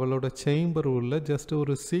அவளோட சேம்பர் உள்ள ஜஸ்ட்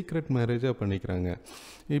ஒரு சீக்ரெட் மேரேஜாக பண்ணிக்கிறாங்க.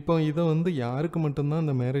 இப்போ இதை வந்து யாருக்கு மட்டும்தான்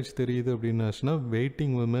இந்த மேரேஜ் தெரியுது அப்படின்னாச்சுன்னா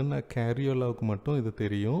வெயிட்டிங் உமன் கேரியோலாவுக்கு மட்டும் இது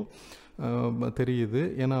தெரியுது.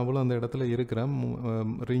 ஏன்னா அவளும் அந்த இடத்துல இருக்கிறான்.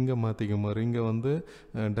 ரிங்கை மாற்றிக்குமா, ரிங்கை வந்து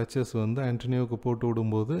டச்சஸ் வந்து ஆண்டனியோவுக்கு போட்டு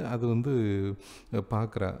விடும்போது அது வந்து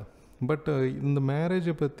பார்க்குறா. பட் இந்த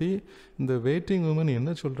மேரேஜை பற்றி இந்த வெயிட்டிங் உமன்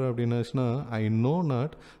என்ன சொல்கிறா அப்படின்னாச்சுன்னா, I know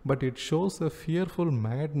not but it shows a fearful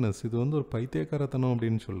madness. இது வந்து ஒரு பைத்தியக்காரத்தனம்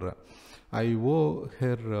அப்படின்னு சொல்கிறா. ஐ ஓ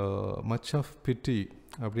ஹெர் மச் ஆஃப் பிட்டி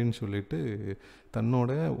அப்படின்னு சொல்லிட்டு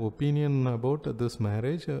தன்னோட ஒப்பீனியன் அபவுட் திஸ்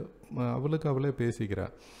மேரேஜ் அவளுக்கு அவளே பேசிக்கிறா.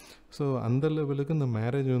 ஸோ அந்த லெவலுக்கு இந்த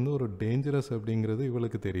மேரேஜ் வந்து ஒரு டேஞ்சரஸ் அப்படிங்கிறது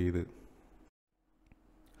இவளுக்கு தெரியுது.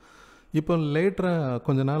 இப்போ லேட்டராக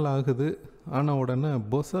கொஞ்ச நாள் ஆகுது. ஆனால் உடனே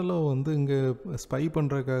பொசலோ வந்து இங்கே ஸ்பை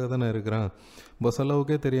பண்ணுறதுக்காக தானே இருக்கிறான்.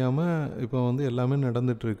 பொசலோவுக்கே தெரியாமல் இப்போ வந்து எல்லாமே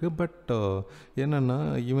நடந்துகிட்ருக்கு. பட் என்னென்னா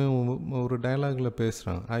இவன் ஒரு டயலாகில்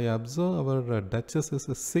பேசுகிறான். I observe our duchess is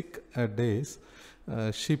sick a days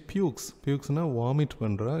she பியூக்ஸ்னால் vomit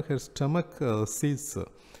பண்ணுறா. Her stomach cheese.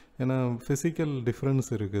 ஏன்னா ஃபிசிக்கல் டிஃப்ரென்ஸ்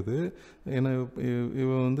இருக்குது. ஏன்னா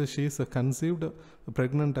இவன் வந்து ஷீஸ் கன்சீவ்டு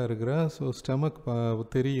ப்ரெக்னெண்ட்டாக இருக்கிறா. ஸோ ஸ்டமக்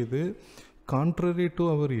தெரியுது. Contrary to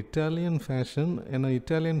our Italian fashion. ஏன்னா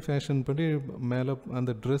இட்டாலியன் ஃபேஷன் படி மேலே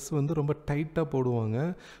அந்த ட்ரெஸ் வந்து ரொம்ப டைட்டாக போடுவாங்க.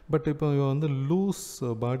 பட் இப்போ இவன் வந்து லூஸ்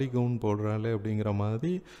பாடி கவுன் போடுறாளே அப்படிங்கிற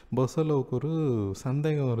மாதிரி பொசலோவுக்கு ஒரு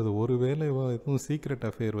சந்தேகம் வருது. ஒருவேளை இவன் எதுவும் சீக்ரெட்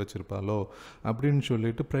அஃபேர் வச்சுருப்பாளோ அப்படின்னு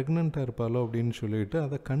சொல்லிட்டு, ப்ரெக்னெண்ட்டாக இருப்பாளோ அப்படின்னு சொல்லிட்டு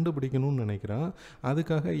அதை கண்டுபிடிக்கணும்னு நினைக்கிறான்.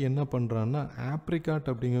 அதுக்காக என்ன பண்ணுறான்னா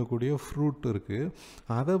ஆப்ரிகாட் அப்படிங்கக்கூடிய ஃப்ரூட் இருக்குது,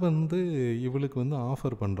 அதை வந்து இவளுக்கு வந்து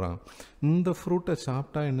ஆஃபர் பண்ணுறான். இந்த ஃப்ரூட்டை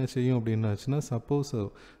சாப்பிட்டா என்ன செய்யும் அப்படின்னாச்சுன்னா, சப்போஸ்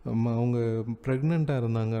அவங்க ப்ரெக்னெண்ட்டாக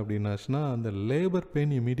இருந்தாங்க அப்படின்னாச்சுன்னா அந்த லேபர்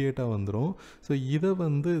பெயின் இமீடியட்டாக வந்துடும். ஸோ இதை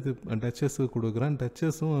வந்து இது டச்சஸுக்கு கொடுக்குறான்.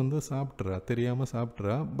 டச்சஸும் வந்து தெரியாமல்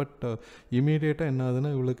சாப்பிட்றா. பட் இமீடியட்டாக என்ன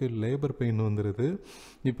ஆகுதுன்னா இவளுக்கு லேபர் பெயின் வந்துடுது.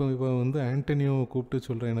 இப்போ இவள் வந்து ஆண்டனியோவை கூப்பிட்டு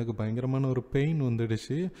சொல்கிறேன், எனக்கு பயங்கரமான ஒரு பெயின்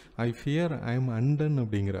வந்துடுச்சு, ஐ ஃபியர் ஐ எம் அண்டன்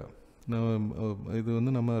அப்படிங்கிறா. இது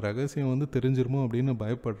வந்து நம்ம ரகசியம் வந்து தெரிஞ்சிருமோ அப்படின்னு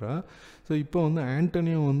பயப்படுறா. ஸோ இப்போ வந்து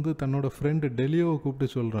ஆண்டனியோ வந்து தன்னோட ஃப்ரெண்டு டெலியோவை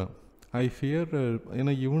கூப்பிட்டு சொல்கிறான், ஐ ஃபியர்.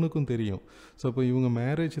 ஏன்னா இவனுக்கும் தெரியும். ஸோ இப்போ இவங்க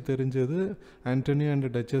மேரேஜ் தெரிஞ்சது, ஆண்டனியோ அண்ட்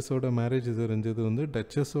டச்சஸோட மேரேஜ் தெரிஞ்சது வந்து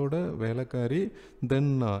டச்சஸோட வேலைக்காரி,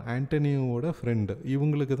 தென் ஆண்டனியோவோட ஃப்ரெண்டு,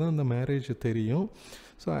 இவங்களுக்கு தான் அந்த மேரேஜ் தெரியும்.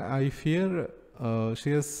 So I fear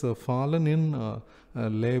she has fallen in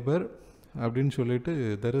labour அப்படின்னு சொல்லிட்டு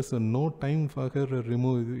there is no time for her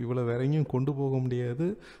remove. இவ்வளோ வேற எங்கேயும் கொண்டு போக முடியாது,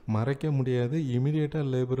 மறைக்க முடியாது,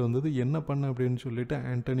 இமீடியட்டாக லேபர் வந்தது, என்ன பண்ண அப்படின்னு சொல்லிட்டு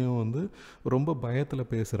ஆண்டனியோ வந்து ரொம்ப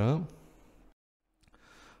பயத்தில் பேசுகிறான்.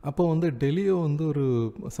 அப்போ வந்து டெலியோ வந்து ஒரு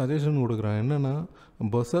சஜஷன் கொடுக்குறான். என்னென்னா,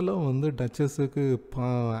 பொசலோ வந்து டச்சஸுக்கு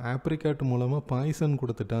ஆப்ரிகாட் மூலமாக பாய்சன்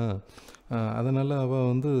கொடுத்துட்டான், அதனால் அவள்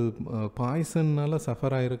வந்து பாய்சன்னால்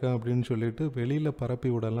சஃபர் ஆகிருக்கா அப்படின்னு சொல்லிட்டு வெளியில்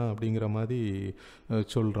பரப்பி விடலாம் அப்படிங்கிற மாதிரி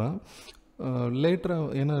சொல்கிறான்.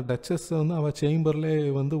 லேட்டராக ஏன்னா டச்சஸ் வந்து அவள் சேம்பர்லே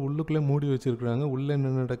வந்து உள்ளுக்குள்ளே மூடி வச்சுருக்குறாங்க. உள்ளே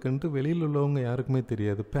என்ன நடக்குன்ட்டு வெளியில் உள்ளவங்க யாருக்குமே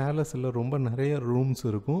தெரியாது. பேலஸில் ரொம்ப நிறைய ரூம்ஸ்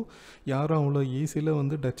இருக்கும். யாரும் அவ்வளோ ஈஸியில்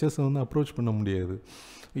வந்து டச்சஸை வந்து அப்ரோச் பண்ண முடியாது.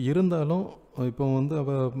 இருந்தாலும் இப்போ வந்து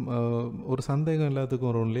அவள் ஒரு சந்தேகம் எல்லாத்துக்கும்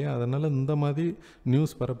வரும் இல்லையா, அதனால் இந்த மாதிரி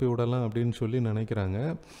நியூஸ் பரப்பி விடலாம் அப்படின்னு சொல்லி நினைக்கிறாங்க.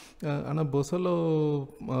 ஆனால் பொசலோ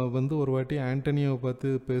வந்து ஒரு வாட்டி ஆண்டனியோவை பார்த்து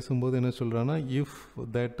பேசும்போது என்ன சொல்கிறான்னா, if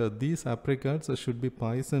that these apricots should be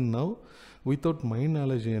poison now without my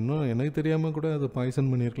knowledge. இன்னும் எனக்கு தெரியாமல் கூட அதை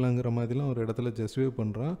பாய்சன் பண்ணியிருக்கலாங்கிற மாதிரிலாம் ஒரு இடத்துல ஜஸ்டிஃபை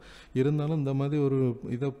பண்ணுறான். இருந்தாலும் இந்த மாதிரி ஒரு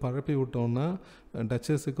இதை பரப்பி விட்டோம்னா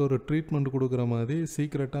டச்சஸுக்கு ஒரு ட்ரீட்மெண்ட் கொடுக்குற மாதிரி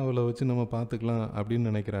சீக்ரெட்டாக அவளை வச்சு நம்ம பார்த்துக்கலாம் அப்படின்னு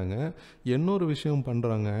நினைக்கிறாங்க. இன்னொரு விஷயம்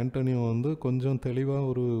பண்ணுறாங்க. ஆண்டனியோ வந்து கொஞ்சம் தெளிவாக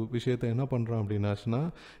ஒரு விஷயத்தை என்ன பண்ணுறான் அப்படின்னாச்சுன்னா,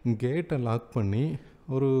 கேட்டை லாக் பண்ணி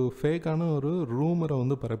ஒரு ஃபேக்கான ஒரு ரூமரை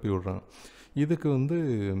வந்து பரப்பி விடுறான். இதுக்கு வந்து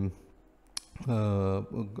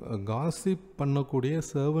காசிப் பண்ணக்கூடிய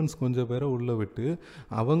சர்வன்ட்ஸ் கொஞ்சம் பேரை உள்ளே விட்டு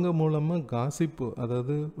அவங்க மூலமாக காசிப்,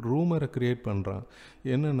 அதாவது ரூமரை க்ரியேட் பண்ணுறான்.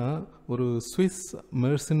 என்னென்னா, ஒரு ஸ்விஸ்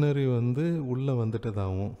மெர்சினரி வந்து உள்ளே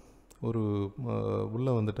வந்துட்டதாகவும், ஒரு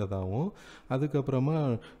உள்ளே வந்துட்டதாகவும், அதுக்கப்புறமா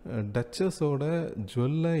டச்சஸோட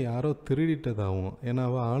ஜுவல்லை யாரோ திருடிட்டதாகவும், ஏன்னா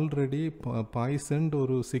அவள் ஆல்ரெடி பாய்சன்ட்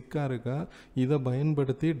ஒரு சிக்காக இருக்கா, இதை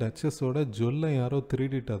பயன்படுத்தி டச்சஸோட ஜுவல்லை யாரோ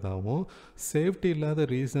திருடிட்டதாகவும், சேஃப்டி இல்லாத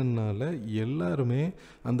ரீசன்னால் எல்லாருமே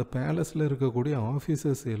அந்த பேலஸில் இருக்கக்கூடிய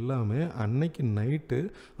ஆஃபீஸர்ஸ் எல்லாமே அன்னைக்கு நைட்டு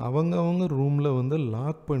அவங்க ரூமில் வந்து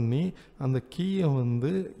லாக் பண்ணி அந்த கீயை வந்து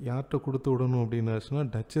யார்கிட்ட கொடுத்து விடணும் அப்படின்னாச்சுன்னா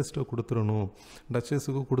டச்சஸ்ட்டை கொடுத்துடணும்,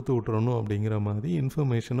 டச்சஸுக்கு கொடுத்து விட்டுறணும் அப்படிங்கிற மாதிரி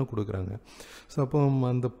இன்ஃபர்மேஷனை கொடுக்குறாங்க. ஸோ அப்போ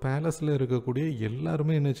அந்த பேலஸில் இருக்கக்கூடிய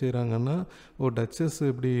எல்லாருமே என்ன செய்கிறாங்கன்னா, டச்சஸ்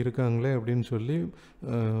இப்படி இருக்காங்களே அப்படின்னு சொல்லி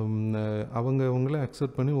அவங்களே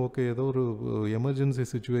அக்செப்ட் பண்ணி ஓகே ஏதோ ஒரு எமர்ஜென்சி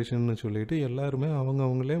சுச்சுவேஷன்னு சொல்லிட்டு எல்லாருமே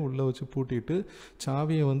அவங்களே உள்ளே வச்சு பூட்டிட்டு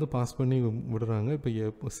சாவியை வந்து பாஸ் பண்ணி விடுறாங்க.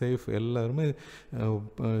 இப்போ சேஃப், எல்லாருமே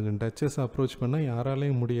டச்சஸ் அப்ரோச் பண்ணால்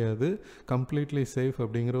யாராலையும் முடியாது, கம்ப்ளீட்லி சேஃப்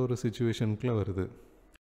அப்படிங்கிற ஒரு சுச்சுவேஷனுக்குள்ளே வருது.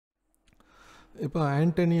 இப்போ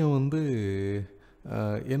ஆண்டனியோ வந்து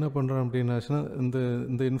என்ன பண்ணுறான் அப்படின்னாச்சுன்னா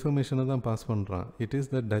இந்த இன்ஃபர்மேஷனை தான் பாஸ் பண்ணுறான். It is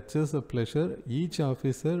the duchess a pleasure each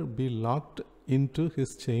officer B locked into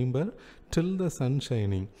his chamber till the Sun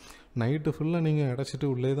shining. Night ஃபுல்லாக நீங்கள் அடைச்சிட்டு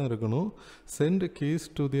உள்ளே தான் இருக்கணும். Send keys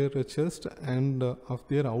to their chest and half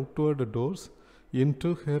their outward doors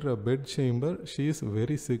into her bed chamber, she is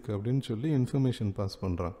very sick அப்படின்னு சொல்லி information pass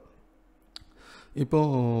பண்ணுறான்.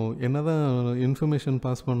 இப்போது என்ன தான் இன்ஃபர்மேஷன்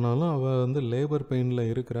பாஸ் பண்ணாலும் அவள் வந்து லேபர் பெயினில்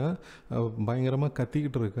இருக்கிறா, பயங்கரமாக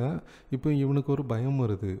கத்திக்கிட்டு இருக்கா. இப்போ இவனுக்கு ஒரு பயம்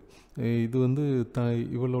வருது, இது வந்து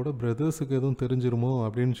இவளோட பிரதர்ஸுக்கு எதுவும் தெரிஞ்சிருமோ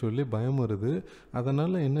அப்படின்னு சொல்லி பயம் வருது.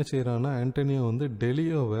 அதனால் என்ன செய்கிறான்னா, ஆண்டனியோ வந்து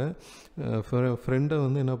டெலியோவை ஃப்ரெண்டை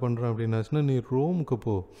வந்து என்ன பண்ணுறான் அப்படின்னாச்சுன்னா, நீ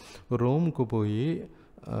ரோமுக்கு போய்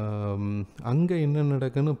அங்கே என்ன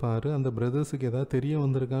நடக்குன்னு பாரு, அந்த பிரதர்ஸுக்கு எதாவது தெரிய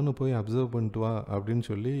வந்திருக்கான்னு போய் அப்சர்வ் பண்ணிட்டு வா அப்படின்னு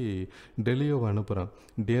சொல்லி டெலியோவை அனுப்புகிறான்.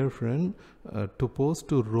 Dear friend, to post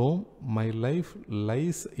to Rome, my life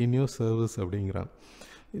lies in your service அப்படிங்கிறான்.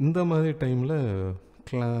 இந்த மாதிரி டைமில்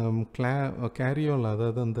கேரியோல்,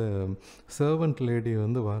 அதாவது அந்த சர்வன்ட் லேடி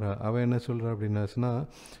வந்து வரா. அவள் என்ன சொல்கிறா அப்படின்னாச்சுன்னா,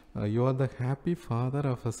 you are the happy father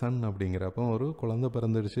of a Sun அப்படிங்கிற. அப்போ ஒரு குழந்தை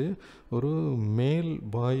பிறந்துடுச்சு, ஒரு மேல்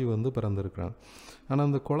பாய் வந்து பிறந்திருக்கிறான். ஆனால்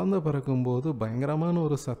அந்த குழந்தை பிறக்கும்போது பயங்கரமான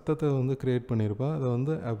ஒரு சத்தத்தை வந்து க்ரியேட் பண்ணியிருப்பாள். அதை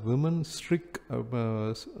வந்து அ விமன்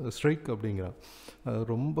ஸ்ட்ரிக் அப்படிங்கிறான். அது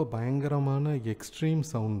ரொம்ப பயங்கரமான எக்ஸ்ட்ரீம்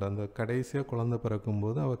சவுண்ட். அந்த கடைசியாக குழந்தை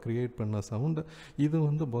பிறக்கும்போது அவள் க்ரியேட் பண்ண சவுண்டு இது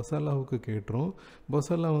வந்து பொசல்லாவுக்கு கேட்டுரும்.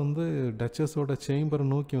 பொசல்லா வந்து டச்சஸோட சேம்பரை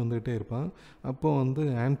நோக்கி வந்துகிட்டே இருப்பான். அப்போது வந்து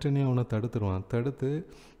ஆண்டனி அவனை தடுத்து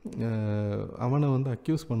அவனை வந்து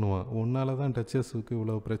அக்யூஸ் பண்ணுவான். உன்னால தான் டச்சஸுக்கு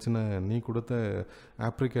இவ்வளோ பிரச்சனை, நீ கொடுத்த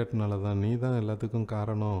ஆப்ரிகேட்னால தான், நீ தான் எல்லாத்துக்கும்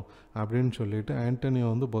காரணம் அப்படின்னு சொல்லிட்டு ஆண்டனியோ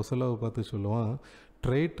வந்து பொசல்லாவை பார்த்து சொல்லுவான்,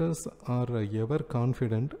 ட்ரைட்டர்ஸ் R ever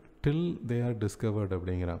confident till they are discovered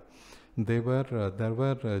அப்படிங்கிறான். there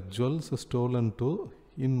were jewels stolen too.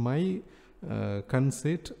 In my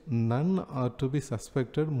conceit none are to be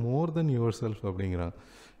suspected more than yourself அப்படிங்கிறான்.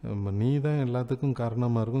 நீ தான் எல்லாத்துக்கும்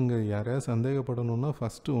காரணமாக இருக்கும், இங்கே யாரையாவது சந்தேகப்படணுன்னா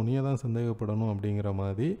ஃபஸ்ட்டு உன்னையே தான் சந்தேகப்படணும் அப்படிங்கிற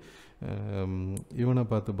மாதிரி இவனை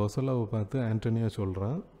பார்த்து, பொசல்லாவை பார்த்து ஆண்டனியோ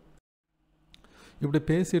சொல்கிறான். இப்படி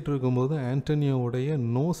பேசிகிட்டு இருக்கும்போது ஆண்டனியோவுடைய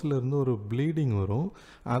நோஸ்லேருந்து ஒரு ப்ளீடிங் வரும்.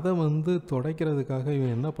 அதை வந்து துடைக்கிறதுக்காக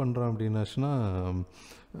இவன் என்ன பண்ணுறான் அப்படின்னாச்சுன்னா,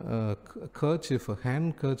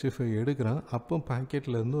 ஹேண்ட் கர்ச்சிஃபை எடுக்கிறான். அப்போ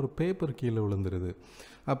பாக்கெட்லேருந்து ஒரு பேப்பர் கீழே விழுந்துருது.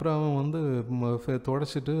 அப்புறம் அவன் வந்து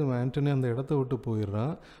தொடச்சிட்டு ஆண்டனி அந்த இடத்த விட்டு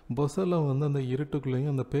போயிடுறான். பொசல்லா வந்து அந்த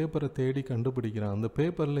இருட்டுக்குள்ளேயும் அந்த பேப்பரை தேடி கண்டுபிடிக்கிறான். அந்த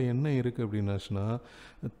பேப்பரில் என்ன இருக்குது அப்படின்னாச்சுன்னா,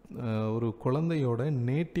 ஒரு குழந்தையோட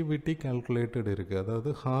நேட்டிவிட்டி கால்குலேட்டட் இருக்குது,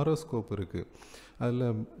 அதாவது ஹாரோஸ்கோப் இருக்குது. அதில்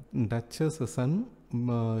டச்சஸ் சன்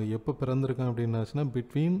எப்போ பிறந்திருக்கான் அப்படின்னாச்சுன்னா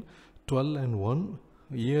பிட்வீன் 12 and 1,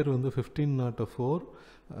 இயர் வந்து 1504.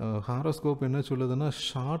 ஹாரோஸ்கோப் என்ன சொல்லுதுன்னா,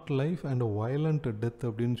 short life and violent death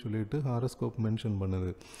அப்படின்னு சொல்லிட்டு ஹாரோஸ்கோப் மென்ஷன்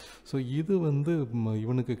பண்ணுது. ஸோ இது வந்து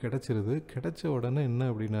இவனுக்கு கிடைச்ச உடனே என்ன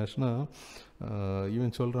அப்படின்னாச்சுன்னா,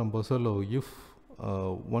 இவன் சொல்கிறான் பொசல்லோ, இஃப்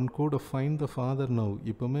ஒன் கூட ஃபைண்ட் த ஃபாதர் நவ்,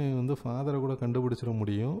 இப்போவுமே வந்து ஃபாதரை கூட கண்டுபிடிச்சிட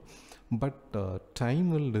முடியும், but time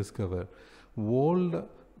will discover. Old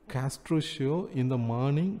காஸ்ட்ரூஷியோ இந்த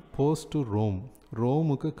மார்னிங் போஸ்ட் டு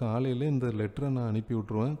ரோமுக்கு காலையில் இந்த லெட்டரை நான் அனுப்பி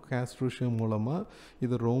விட்ருவேன் காஸ்ட்ரூஷியோ மூலமாக.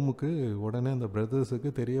 இது ரோமுக்கு உடனே அந்த பிரதர்ஸுக்கு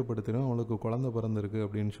தெரியப்படுத்திடுவேன், அவளுக்கு குழந்தை பிறந்திருக்கு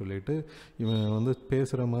அப்படின்னு சொல்லிட்டு இவன் வந்து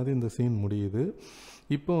பேசுகிற மாதிரி இந்த சீன் முடியுது.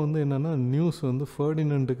 இப்போ வந்து என்னென்னா, நியூஸ் வந்து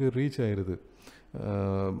ஃபெர்டினண்டுக்கு ரீச் ஆயிடுது.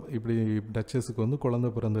 இப்படி டச்சஸுக்கு வந்து குழந்தை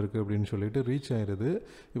பிறந்திருக்கு அப்படின்னு சொல்லிட்டு ரீச் ஆயிடுது.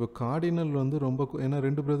 இப்போ கார்டினல் வந்து ரொம்ப ஏன்னா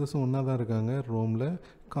 2 பிரதர்ஸும் ஒன்றா தான் இருக்காங்க ரோமில்.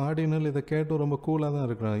 கார்டினல் இதை கேட்டும் ரொம்ப கூலாக தான்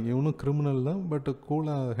இருக்கிறான். இவனும் கிரிமினல் தான், பட்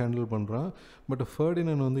கூலாக ஹேண்டில் பண்ணுறான். பட்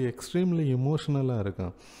ஃபர்டினண்ட் வந்து எக்ஸ்ட்ரீம்லி எமோஷ்னலாக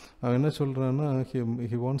இருக்கான். அவன் என்ன சொல்கிறான்னா,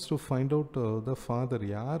 he wants to find out the father,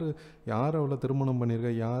 யார் அவளை திருமணம்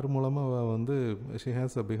பண்ணியிருக்கா, யார் மூலமாக அவள் வந்து she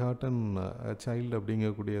has a begotten child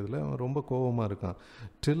அப்படிங்கக்கூடியதில் அவன் ரொம்ப கோபமாக இருக்கான்.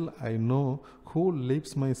 டில் I know who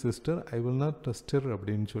leaves my sister I will not stir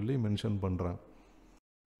அப்படின்னு சொல்லி மென்ஷன் பண்ணுறான்.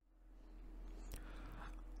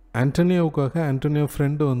 ஆண்டனியோ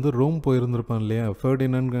ஃப்ரெண்டு வந்து ரோம் போயிருந்திருப்பான் இல்லையா.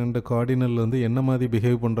 ஃபர்டினண்ட் அண்ட் கார்டினல் வந்து என்ன மாதிரி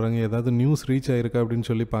பிஹேவ் பண்ணுறாங்க, ஏதாவது நியூஸ் ரீச் ஆகிருக்கா அப்படின்னு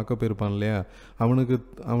சொல்லி பார்க்க போயிருப்பான் இல்லையா.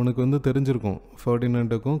 அவனுக்கு வந்து தெரிஞ்சிருக்கும்,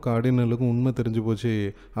 ஃபர்டினண்டுக்கும் கார்டினலுக்கும் உண்மை தெரிஞ்சு போச்சு,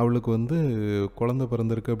 அவளுக்கு வந்து குழந்தை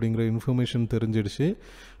பிறந்திருக்கு அப்படிங்கிற இன்ஃபர்மேஷன் தெரிஞ்சிடுச்சு.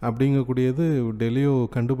 அப்படிங்கக்கூடியது டெலியோ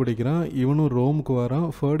கண்டுபிடிக்கிறான். இவனும் ரோமுக்கு வரான்,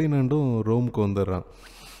 ஃபர்டினண்டும் ரோமுக்கு வந்துடுறான்.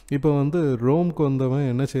 இப்போ வந்து ரோமுக்கு வந்தவன்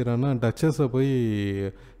என்ன செய்கிறான்னா, டச்சஸை போய்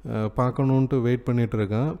பார்க்கணுன்ட்டு வெயிட்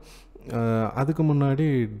பண்ணிகிட்ருக்கான். அதுக்கு முன்னாடி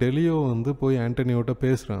டெலியோ வந்து போய் ஆண்டனியோட்ட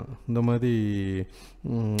பேசுகிறான், இந்த மாதிரி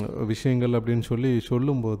விஷயங்கள் அப்படின்னு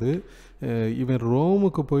சொல்லும்போது இவன்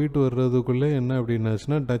ரோமுக்கு போயிட்டு வர்றதுக்குள்ளே என்ன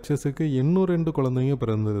அப்படின்னாச்சுன்னா, டச்சஸுக்கு இன்னும் 2 குழந்தைங்க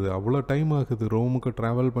பிறந்துடுது. அவ்வளோ டைம் ஆகுது ரோமுக்கு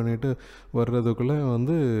ட்ராவல் பண்ணிவிட்டு வர்றதுக்குள்ளே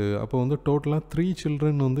வந்து. அப்போ வந்து டோட்டலாக 3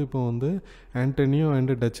 சில்ட்ரன் வந்து இப்போ வந்து ஆண்டனியோ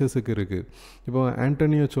அண்டு டச்சஸுக்கு இருக்குது. இப்போ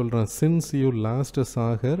ஆண்டனியோ சொல்கிறான், since you last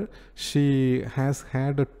Sagar she has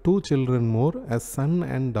had 2 children more as son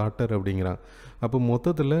and daughter அப்படிங்கிறான். அப்போ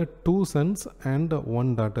மொத்தத்தில் 2 sons and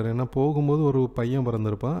 1 daughter. ஏன்னா போகும்போது ஒரு பையன்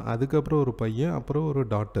பிறந்திருப்பான், அதுக்கப்புறம் ஒரு பையன், அப்புறம் ஒரு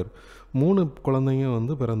டாட்டர், 3 குழந்தைங்க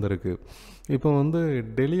வந்து பிறந்திருக்கு. இப்போ வந்து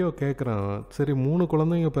டெலியோ கேட்குறான், சரி 3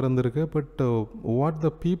 குழந்தைங்க பிறந்திருக்கு, but what the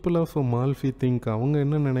people of Malfi think, அவங்க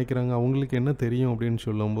என்ன நினைக்கிறாங்க, அவங்களுக்கு என்ன தெரியும் அப்படின்னு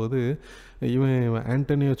சொல்லும்போது இவன்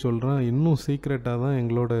ஆண்டனியோ சொல்கிறான், இன்னும் சீக்ரெட்டாக தான்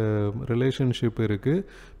எங்களோட ரிலேஷன்ஷிப் இருக்குது.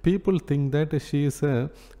 People think that she is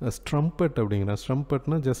a ஸ்ட்ரம்பட் அப்படிங்கிறான்.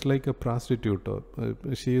 ஸ்ட்ரம்பட்னா just like a prostitute,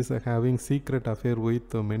 she is having secret affair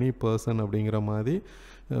with many person அப்படிங்கிற மாதிரி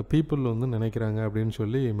பீப்புள் வந்து நினைக்கிறாங்க அப்படின்னு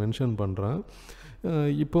சொல்லி மென்ஷன் பண்ணுறான்.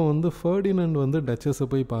 இப்போ வந்து ஃபர்டினண்ட் வந்து டச்சஸை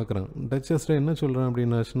போய் பார்க்குறான். டச்சஸ்ட என்ன சொல்கிறான்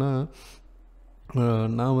அப்படின்னாச்சுன்னா,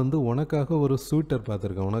 நான் வந்து உனக்காக ஒரு சூட்டர்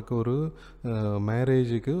பார்த்துருக்கேன், உனக்கு ஒரு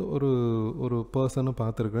மேரேஜுக்கு ஒரு பர்சனை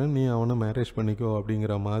பார்த்துருக்கேன், நீ அவனை மேரேஜ் பண்ணிக்கோ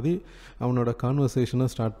அப்படிங்கிற மாதிரி அவனோட கான்வர்சேஷனை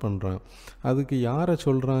ஸ்டார்ட் பண்ணுறான். அதுக்கு யாரை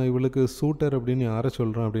சொல்கிறான், இவளுக்கு சூட்டர் அப்படின்னு யாரை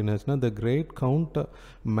சொல்கிறான் அப்படின்னாச்சுன்னா, த கிரேட் கவுண்ட்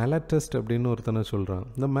மெலட்டஸ்ட் அப்படின்னு ஒருத்தனை சொல்கிறான்.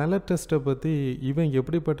 இந்த மெலட்டஸ்ட்டை பற்றி இவன்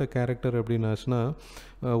எப்படிப்பட்ட கேரக்டர் அப்படின்னாச்சுன்னா,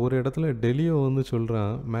 ஒரு இடத்துல டெலியோ வந்து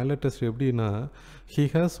சொல்கிறான், மெலட்டஸ்ட் எப்படின்னா, he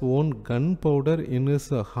has own gun powder in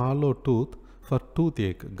is hollow tooth for tooth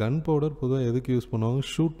Ek. Gun powder பொதுவாக எதுக்கு யூஸ் பண்ணுவாங்க,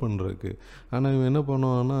 ஷூட் பண்ணுறதுக்கு. ஆனால் இவன் என்ன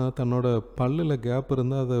பண்ணுவான்னா, தன்னோட பல்லில் கேப்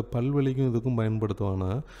இருந்தால் அதை பல்வலிக்கும் இதுக்கும்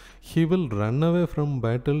பயன்படுத்துவானா. He will run away from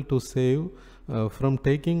battle to save from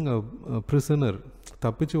taking a prisoner,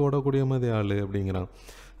 தப்பிச்சு ஓடக்கூடிய மாதிரி ஆள் அப்படிங்கிறான்.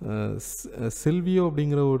 சில்வியோ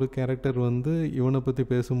அப்படிங்கிற ஒரு கேரக்டர் வந்து இவனை பற்றி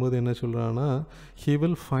பேசும்போது என்ன சொல்கிறான்னா, he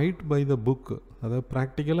will fight by the book. அதாவது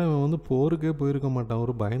ப்ராக்டிக்கலாக இவன் வந்து போருக்கே போயிருக்க மாட்டான்,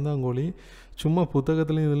 ஒரு பயந்தாங்கோழி, சும்மா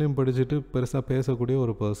புத்தகத்துலேயும் இதுலேயும் படிச்சுட்டு பெருசாக பேசக்கூடிய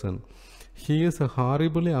ஒரு person. He is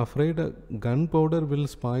ஹாரிபிளி afraid gun powder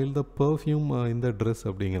will spoil the perfume in the dress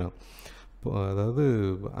அப்படிங்கிறான். அதாவது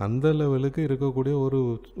அந்த லெவலுக்கு இருக்கக்கூடிய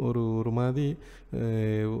ஒரு மாதிரி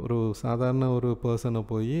ஒரு சாதாரண ஒரு பர்சனை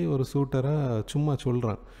போய் ஒரு சூட்டராக சும்மா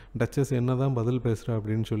சொல்கிறான், டச்சஸ் என்ன தான் பதில் பேசுகிறா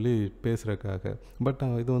அப்படின்னு சொல்லி பேசுகிறக்காக. பட்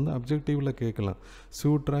இது வந்து அப்ஜெக்டிவில் கேட்கலாம்,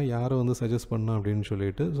 சூட்டராக யாரை வந்து சஜஸ்ட் பண்ணா அப்படின்னு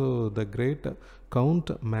சொல்லிட்டு. ஸோ த கிரேட்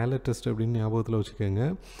கவுண்ட் மேலட்டஸ்ட் அப்படின்னு ஞாபகத்தில் வச்சுக்கோங்க.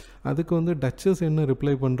 அதுக்கு வந்து டச்சஸ் என்ன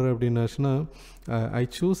ரிப்ளை பண்ணுற அப்படின்னாச்சுன்னா, I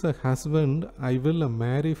choose a husband I will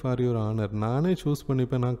Mary for your honour. நானே சூஸ்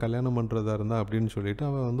பண்ணிப்பேன், நான் கல்யாணம் பண்ணுறதா இருந்தால் அப்படின்னு சொல்லிட்டு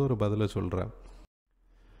அவன் வந்து ஒரு பதிலை சொல்கிறான்.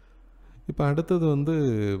 இப்போ அடுத்தது வந்து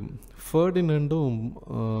ஃபர்டினண்டும்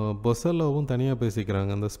பொசல்லோவும் தனியாக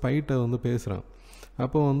பேசிக்கிறாங்க, அந்த ஸ்பைட்டை வந்து பேசுகிறான்.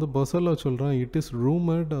 அப்போ வந்து பொசல்லோ சொல்கிறான், it is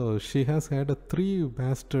ரூமர்ட் she has had a 3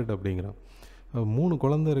 bastard அப்படிங்கிறான். 3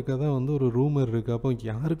 குழந்தை இருக்கதா வந்து ஒரு ரூமர் இருக்குது. அப்போ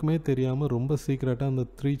யாருக்குமே தெரியாமல் ரொம்ப சீக்ரெட்டாக அந்த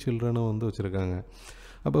 3 சில்ட்ரனை வந்து வச்சுருக்காங்க.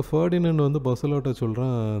 அப்போ ஃபர்டினண்ட் வந்து பொசலோட்ட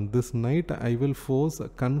சொல்கிறான், this night I will force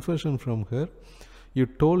confession from her. You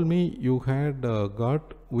told me you had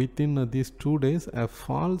God within these 2 days a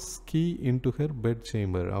false key into her bed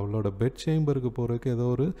chamber. அவளோட பெட் சேம்பருக்கு போகிறதுக்கு ஏதோ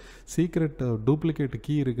ஒரு சீக்ரெட் டூப்ளிகேட்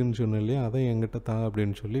கீ இருக்குதுன்னு சொன்னேன் இல்லையா, அதை என்கிட்ட தா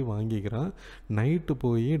அப்படின்னு சொல்லி வாங்கிக்கிறான். நைட்டு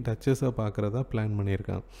போய் டச்சஸை பார்க்குறதா பிளான்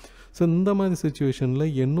பண்ணியிருக்கான். ஸோ இந்த மாதிரி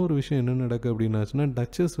சுச்சுவேஷனில் இன்னொரு விஷயம் என்ன நடக்குது அப்படின்னாச்சுன்னா,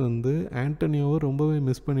 டச்சஸ் வந்து ஆண்டனியோவை ரொம்பவே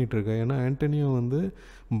மிஸ் பண்ணிகிட்ருக்கா. ஏன்னா ஆண்டனியோ வந்து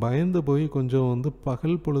பயந்து போய் கொஞ்சம் வந்து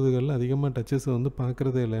பகல் பொழுதுகளில் அதிகமாக டச்சஸை வந்து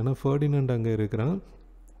பார்க்குறதே இல்லை. ஏன்னா ஃபர்டினண்ட் அங்கே இருக்கிறான்.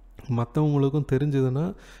 மற்றவங்களுக்கும் தெரிஞ்சதுன்னா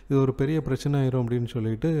இது ஒரு பெரிய பிரச்சனை ஆயிரும் அப்படின்னு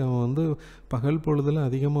சொல்லிட்டு அவன் வந்து பகல் பொழுதில்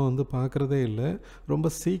அதிகமாக வந்து பார்க்குறதே இல்லை. ரொம்ப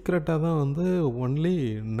சீக்ரெட்டாக தான் வந்து ஒன்லி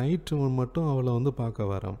நைட்டு மட்டும் அவளை வந்து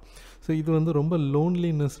பார்க்க வரான். ஸோ இது வந்து ரொம்ப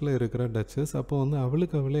லோன்லினஸில் இருக்கிற டச்சஸ். அப்போ வந்து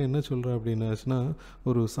அவளுக்கு அவளே என்ன சொல்கிறா அப்படின்னாச்சுன்னா,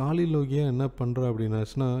 ஒரு சாலிலோகியாக என்ன பண்ணுறா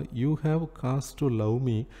அப்படின்னாச்சுன்னா, you have cos to love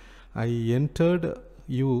me, I entered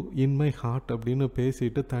you in my heart அப்படின்னு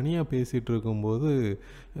பேசிட்டு தனியாக பேசிகிட்டு இருக்கும்போது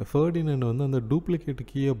ஃபர்டினண்ட் வந்து அந்த டூப்ளிகேட்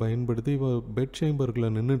கீயை பயன்படுத்தி இவ பெட் சேம்பருக்குள்ளே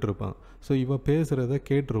நின்றுட்டுருப்பான். ஸோ இவ பேசுகிறத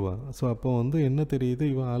கேட்டுருவா. ஸோ அப்போ வந்து என்ன தெரியுது,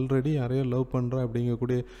 இவன் ஆல்ரெடி யாரையோ லவ் பண்ணுறா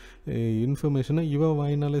அப்படிங்கக்கூடிய இன்ஃபர்மேஷனை இவ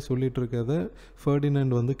வாயினாலே சொல்லிகிட்டு இருக்கிறத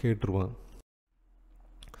ஃபர்டினண்ட் வந்து கேட்டுருவான்.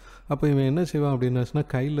 அப்போ இவன் என்ன செய்வான் அப்படின்னாச்சுன்னா,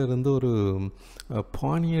 கையிலேருந்து ஒரு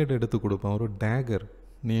பானியேட் எடுத்து கொடுப்பான், ஒரு டேகர்.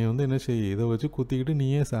 நீ வந்து என்ன செய், இதை வச்சு குத்திக்கிட்டு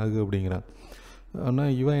நீயே சாகு அப்படிங்கிறான்.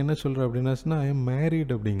 ஆனால் இவன் என்ன சொல்கிறா அப்படின்னாச்சுன்னா, ஐ எம் மேரீட்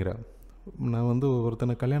அப்படிங்கிறா, நான் வந்து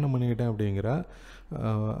ஒருத்தனை கல்யாணம் பண்ணிக்கிட்டேன் அப்படிங்கிறா.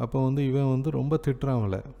 அப்போ வந்து இவன் வந்து ரொம்ப திட்டுறான்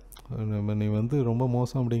அவளை, நீ வந்து ரொம்ப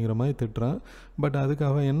மோசம் அப்படிங்கிற மாதிரி திட்டுறான். பட் அதுக்கு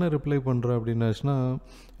அவன் என்ன ரிப்ளை பண்ணுறா அப்படின்னாச்சுன்னா,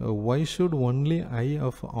 why should only I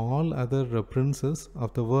of all other princess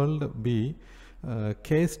of the world B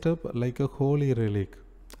caste up like a Holi relic,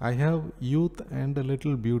 I have youth and a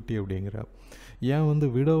little beauty அப்படிங்கிறா. ஏன் வந்து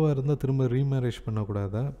விடோவாக இருந்தால் திரும்ப ரீமேரேஜ்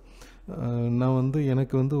பண்ணக்கூடாதா? நான் வந்து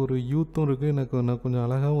எனக்கு வந்து ஒரு யூத்தும் இருக்குது, நான் கொஞ்சம்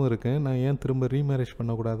அழகாகவும் இருக்கேன், நான் ஏன் திரும்ப ரீமேரேஜ்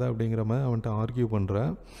பண்ணக்கூடாதா அப்படிங்கிற மாதிரி அவன்கிட்ட ஆர்கியூ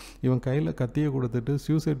பண்ணுறான். இவன் கையில் கத்தியை கொடுத்துட்டு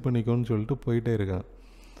சூசைட் பண்ணிக்கோன்னு சொல்லிட்டு போயிட்டே இருக்கான்.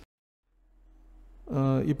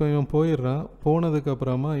 இப்போ இவன் போயிடுறான்.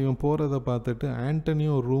 போனதுக்கப்புறமா இவன் போகிறத பார்த்துட்டு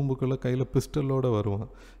ஆண்டனியும் ஒரு ரூமுக்குள்ளே கையில் பிஸ்டலோடு வருவான்.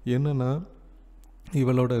 என்னென்னா,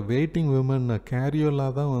 இவளோட வெயிட்டிங் விமன்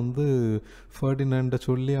கேரியோலாக தான் வந்து ஃபர்டினாண்டை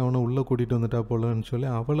சொல்லி அவனை உள்ளே கூட்டிகிட்டு வந்துட்டா போலன்னு சொல்லி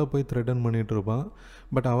அவளை போய் த்ரெட்டன் பண்ணிகிட்டு இருப்பான்.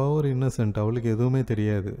 பட் அவள் ஒரு இன்னசென்ட், அவளுக்கு எதுவுமே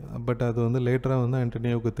தெரியாது. பட் அது வந்து லேட்டராக வந்து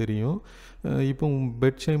ஆண்டனியோவுக்கு தெரியும். இப்போ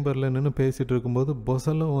பெட் சேம்பரில் நின்று பேசிகிட்டு இருக்கும்போது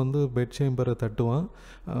பொசலோ வந்து பெட் சேம்பரை தட்டுவான்,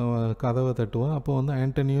 கதவை தட்டுவான். அப்போ வந்து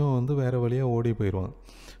ஆண்டனியோ வந்து வேறு வழியாக ஓடி போயிடுவான்.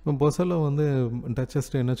 இப்போ பொசலோ வந்து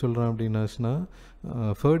டச்சஸ்ட்டு என்ன சொல்கிறான் அப்படின்னாச்சுன்னா,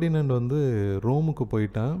 ஃபர்டினண்ட் வந்து ரோமுக்கு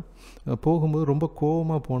போயிட்டான், போகும்போது ரொம்ப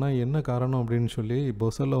கோவமாக போனால் என்ன காரணம் அப்படின்னு சொல்லி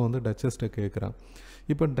பொசலோ வந்து டச்சஸ்ட்டை கேட்குறான்.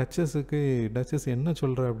 இப்போ டச்சஸ் என்ன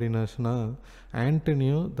சொல்கிறா அப்படின்னாச்சுன்னா,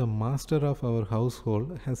 Antonio the master of our house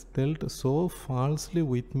hold has dealt so falsely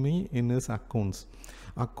with me in his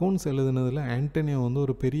accounts எழுதுனதில் Antonio வந்து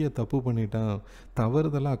ஒரு பெரிய தப்பு பண்ணிட்டான்,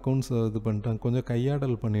 தவறுதெல்லாம் அக்கௌண்ட்ஸ் இது பண்ணிட்டான், கொஞ்சம்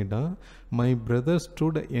கையாடல் பண்ணிட்டான். My brother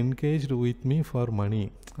stood engaged with me for money,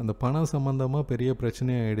 அந்த பணம் சம்மந்தமாக பெரிய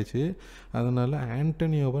பிரச்சனையாகிடுச்சு, அதனால்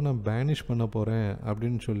ஆண்டனியோவை நான் பேனிஷ் பண்ண போகிறேன்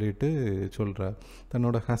அப்படின்னு சொல்லிட்டு சொல்கிறா.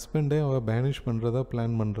 தன்னோட ஹஸ்பண்டே அவள் பேனிஷ் பண்ணுறதா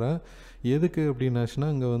பிளான் பண்ணுறா. எதுக்கு அப்படின்னாச்சுன்னா,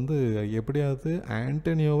 அங்கே வந்து எப்படியாவது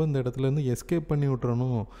ஆண்டனியோவை இந்த இடத்துலேருந்து எஸ்கேப் பண்ணி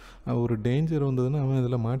விட்றணும், ஒரு டேஞ்சர் வந்ததுன்னா அவன்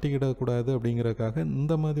இதில் மாட்டிக்கிடக்கூடாது அப்படிங்கிறக்காக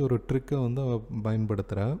இந்த மாதிரி ஒரு ட்ரிக்கை வந்து அவள்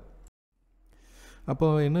பயன்படுத்துகிறா. அப்போ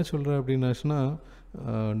அவள் என்ன சொல்கிறா அப்படின்னாச்சுன்னா,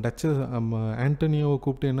 டச்சஸ் ஆண்டனியோவை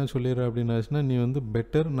கூப்பிட்டு என்ன சொல்லிடுறா அப்படின்னாச்சுன்னா, நீ வந்து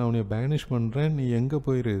பெட்டர், நான் உன்னை பேனிஷ் பண்ணுறேன், நீ எங்கே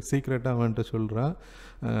போயிரு சீக்ரெட்டாக அவன்கிட்ட சொல்கிறா,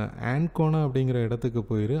 ஆன்கோனா அப்படிங்கிற இடத்துக்கு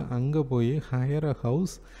போயிரு, அங்கே போய் higher a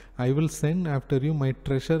house, I will send after you my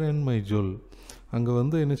treasure and my jewel. அங்கே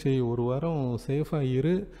வந்து என்ன செய்ய, ஒரு வாரம் சேஃபாக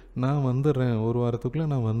இரு, நான் வந்துடுறேன், ஒரு வாரத்துக்குள்ளே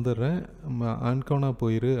நான் வந்துடுறேன், ஆன்கோனா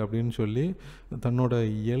போயிரு அப்படின்னு சொல்லி தன்னோட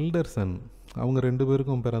எல்டர் சன், அவங்க 2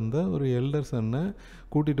 பேருக்கும் பிறந்த ஒரு எல்டர் சன்னை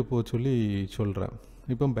கூட்டிகிட்டு போக சொல்லி சொல்கிறான்.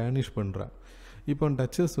 இப்போ பேனிஷ் பண்ணுறா. இப்போ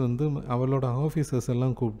டச்சஸ் வந்து அவளோட ஆஃபீஸர்ஸ்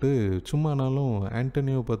எல்லாம் கூப்பிட்டு சும்மானாலும்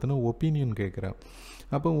ஆண்டனியோ பார்த்தினா ஒப்பீனியன் கேட்குறான்.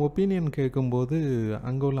 அப்போ ஒப்பீனியன் கேட்கும்போது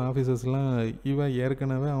அங்கே உள்ள ஆஃபீஸர்ஸ்லாம் இவன்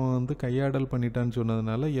ஏற்கனவே அவன் வந்து கையாடல் பண்ணிட்டான்னு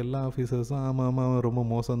சொன்னதுனால எல்லா ஆஃபீஸர்ஸும் ஆமாம் அவன் ரொம்ப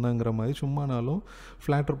மோசம்தாங்கிற மாதிரி சும்மானாலும்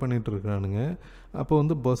ஃப்ளாட்டர் பண்ணிகிட்டு இருக்கிறானுங்க. அப்போ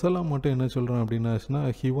வந்து பொசலா மட்டும் என்ன சொல்கிறான் அப்படின்னாச்சுன்னா,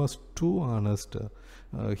 he was two honest,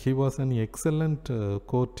 he was an excellent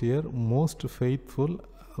courtier, most faithful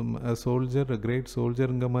soldier, great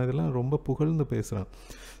சோல்ஜருங்க மாதிரிலாம் ரொம்ப புகழ்ந்து பேசுகிறான்.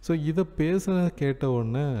 ஸோ இதை கேட்ட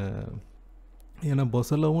உடனே, ஏன்னா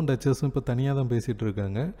பொசலோவும் டச்சஸும் இப்போ தனியாக தான் பேசிகிட்டு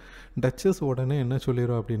இருக்காங்க, டச்சஸ் உடனே என்ன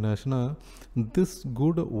சொல்லிடும் அப்படின்னாச்சுன்னா, this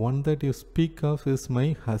good one that you speak of is my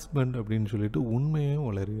husband அப்படின்னு சொல்லிட்டு உண்மையே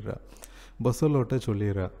வளரிடுறா. பொசலோட்ட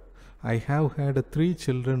சொல்லிடுறா, I have had 3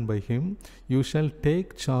 children by him, you shall take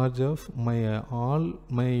charge of all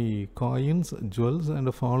my coins, jewels and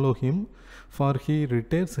follow him, for he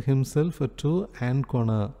retires himself to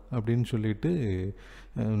Ancona அப்படின்னு சொல்லிட்டு,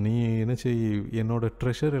 நீ என்ன செய், என்னோட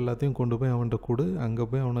treasure எல்லாத்தையும் கொண்டு போய் அவன்கிட்ட கொடு, அங்கே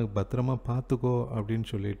போய் அவனுக்கு பத்திரமா பார்த்துக்கோ அப்படின்னு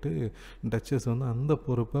சொல்லிட்டு டச்சஸ் வந்து அந்த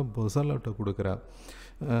பொறுப்பை பொசலோட்ட கொடுக்குறா.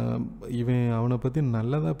 இவன் அவனை பற்றி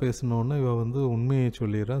நல்லதாக பேசினோன்னா இவன் வந்து உண்மையை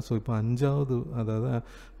சொல்லிடுறான். ஸோ இப்போ 5வது, அதாவது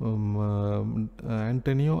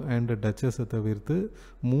ஆண்டனியோ அண்ட் டச்சஸை தவிர்த்து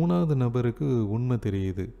 3வது நபருக்கு உண்மை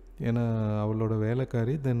தெரியுது. ஏன்னா அவளோட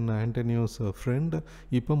வேலைக்காரி. தென் ஆண்டனியோஸ் ஃப்ரெண்ட்.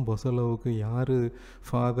 இப்போ பொசலோவுக்கு யார்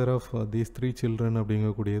ஃபாதர் ஆஃப் தீஸ் 3 சில்ட்ரன்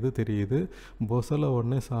அப்படிங்கக்கூடியது தெரியுது. பொசலோ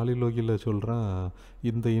உடனே சாலிலோகியில் சொல்கிறான்,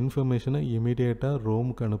 இந்த இன்ஃபர்மேஷனை இமீடியட்டாக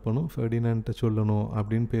ரோமுக்கு அனுப்பணும், ஃபெர்டினாண்ட்டை சொல்லணும்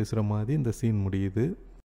அப்படின்னு பேசுகிற மாதிரி இந்த சீன் முடியுது.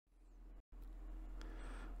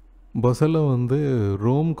 பொசலோ வந்து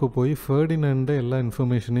ரோமுக்கு போய் ஃபெர்டினாண்டை எல்லா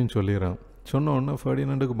இன்ஃபர்மேஷனையும் சொல்லிடுறான். சொன்ன உடனே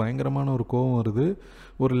ஃபெர்டினாண்டுக்கு பயங்கரமான ஒரு கோவம் வருது.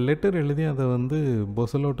 ஒரு லெட்டர் எழுதி அதை வந்து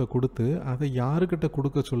பொசலோட்ட கொடுத்து அதை யாருக்கிட்ட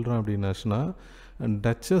கொடுக்க சொல்கிறான் அப்படின்னாச்சுன்னா,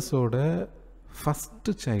 டச்சஸோட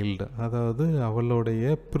ஃபஸ்ட்டு சைல்டு, அதாவது அவளுடைய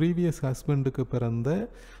ப்ரீவியஸ் ஹஸ்பண்டுக்கு பிறந்த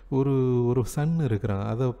ஒரு சன் இருக்கிறான்.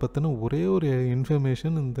 அதை பற்றின ஒரே ஒரு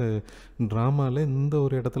இன்ஃபர்மேஷன் இந்த ட்ராமாவில் இந்த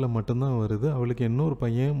ஒரு இடத்துல மட்டும்தான் வருது. அவளுக்கு இன்னொரு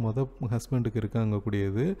பையன் ஹஸ்பண்டுக்கு இருக்காங்க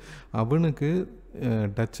கூடியது. அவனுக்கு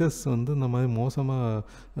டச்சஸ் வந்து இந்த மாதிரி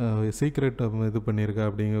மோசமாக சீக்ரெட் இது பண்ணியிருக்கா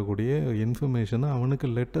அப்படிங்கக்கூடிய இன்ஃபர்மேஷனை அவனுக்கு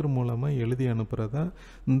லெட்டர் மூலமாக எழுதி அனுப்புகிறதா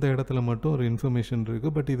இந்த இடத்துல மட்டும் ஒரு இன்ஃபர்மேஷன்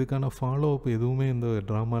இருக்குது. பட் இதுக்கான ஃபாலோ அப் எதுவுமே இந்த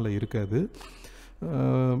ட்ராமாவில் இருக்காது.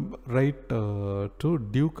 Right to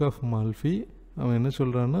Duke of Malfi. அவன் என்ன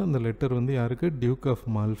சொல்கிறான்னா, அந்த லெட்டர் வந்து யாருக்கு, Duke of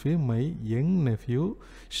Malfi, my young nephew,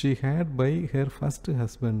 she had by hair first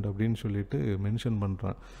husband அப்படின்னு சொல்லிட்டு மென்ஷன்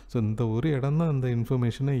பண்ணுறான். ஸோ இந்த ஒரு இடம் தான் அந்த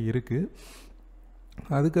இன்ஃபர்மேஷனே இருக்குது.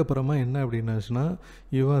 அதுக்கப்புறமா என்ன அப்படின்னாச்சுன்னா,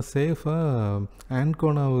 இவ சேஃபாக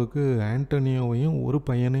ஆன்கோனாவுக்கு ஆண்டனியோவையும் ஒரு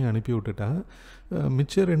பையனையும் அனுப்பி விட்டுட்டா.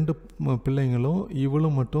 மிச்ச 2 பிள்ளைங்களும்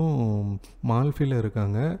இவளும் மட்டும் மால்ஃபியில்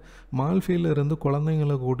இருக்காங்க. மால்ஃபியில் இருந்து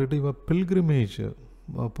குழந்தைங்களை கூட்டிட்டு இவ பில்கிரிமேஜ்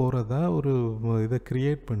போகிறதா ஒரு இதை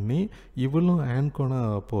க்ரியேட் பண்ணி இவளும் ஆன்கோனா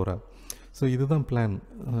போகிறா. ஸோ இதுதான் பிளான்.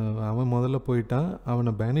 அவன் முதல்ல போயிட்டான்,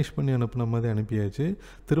 அவனை பேனிஷ் பண்ணி அனுப்புன மாதிரி அனுப்பியாச்சு.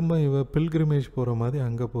 திரும்ப இவ பில்கிரிமேஜ் போகிற மாதிரி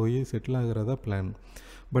அங்கே போய் செட்டில் ஆகிறதா பிளான்.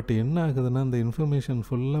 பட் என்ன ஆகுதுன்னா, இந்த இன்ஃபர்மேஷன்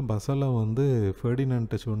ஃபுல்லாக பசலா வந்து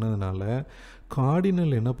ஃபெர்டினாண்ட்டை சொன்னதுனால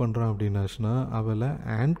கார்டினல் என்ன பண்ணுறான் அப்படின்னாச்சுன்னா, அவளை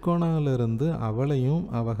ஆன்கோனாவிலேருந்து அவளையும்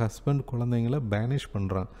அவள் ஹஸ்பண்ட் குழந்தைங்கள பேனிஷ்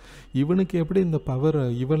பண்ணுறான். இவனுக்கு எப்படி இந்த பவர்,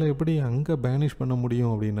 இவளை எப்படி அங்கே பேனிஷ் பண்ண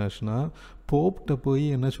முடியும் அப்படின்னாச்சுன்னா, போப்கிட்ட போய்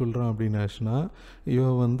என்ன சொல்கிறான் அப்படின்னாச்சுன்னா,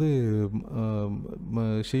 இவன் வந்து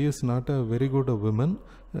she is not a very good women,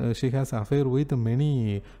 she has affair with many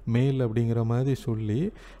மேல் அப்படிங்கிற மாதிரி சொல்லி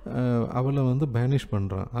அவளை வந்து பேனிஷ்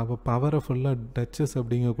பண்ணுறான். அவள் பவரை ஃபுல்லாக டச்சஸ்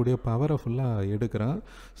அப்படிங்கக்கூடிய பவரை ஃபுல்லாக எடுக்கிறான்.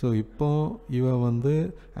 ஸோ இப்போ இவ வந்து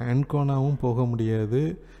ஆன்கோனாவும் போக முடியாது,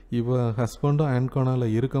 இவ ஹஸ்பண்டும்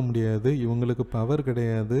ஆன்கோனாவில் இருக்க முடியாது, இவங்களுக்கு பவர்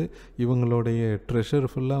கிடையாது, இவங்களுடைய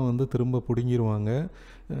ட்ரெஷர் ஃபுல்லாக வந்து திரும்ப பிடுங்கிடுவாங்க,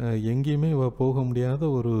 எங்கேயுமே இவ போக முடியாத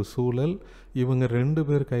ஒரு சூழல். இவங்க 2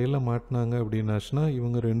 பேர் கையில் மாட்டினாங்க அப்படின்னாச்சுன்னா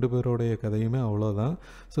இவங்க 2 பேரோடைய கதையுமே அவ்வளோதான்.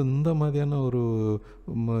 ஸோ இந்த மாதிரியான ஒரு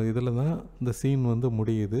இதில் தான் இந்த சீன் வந்து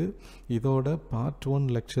முடியுது. இதோட பார்ட் 1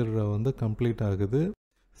 லெக்சர் வந்து கம்ப்ளீட் ஆகுது.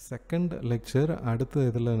 செகண்ட் லெக்சர் அடுத்த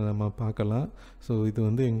இதில் நம்ம பார்க்கலாம். ஸோ இது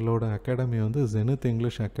வந்து எங்களோட அகாடமி வந்து ஜெனித்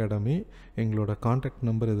இங்கிலீஷ் அகாடமி. எங்களோட காண்டாக்ட்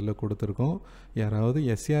நம்பர் இதில் கொடுத்துருக்கோம். யாராவது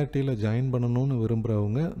SCERTயில் ஜாயின் பண்ணணும்னு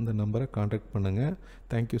விரும்புகிறவங்க இந்த நம்பரை காண்டாக்ட் பண்ணுங்கள்.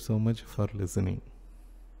 Thank you so much for listening.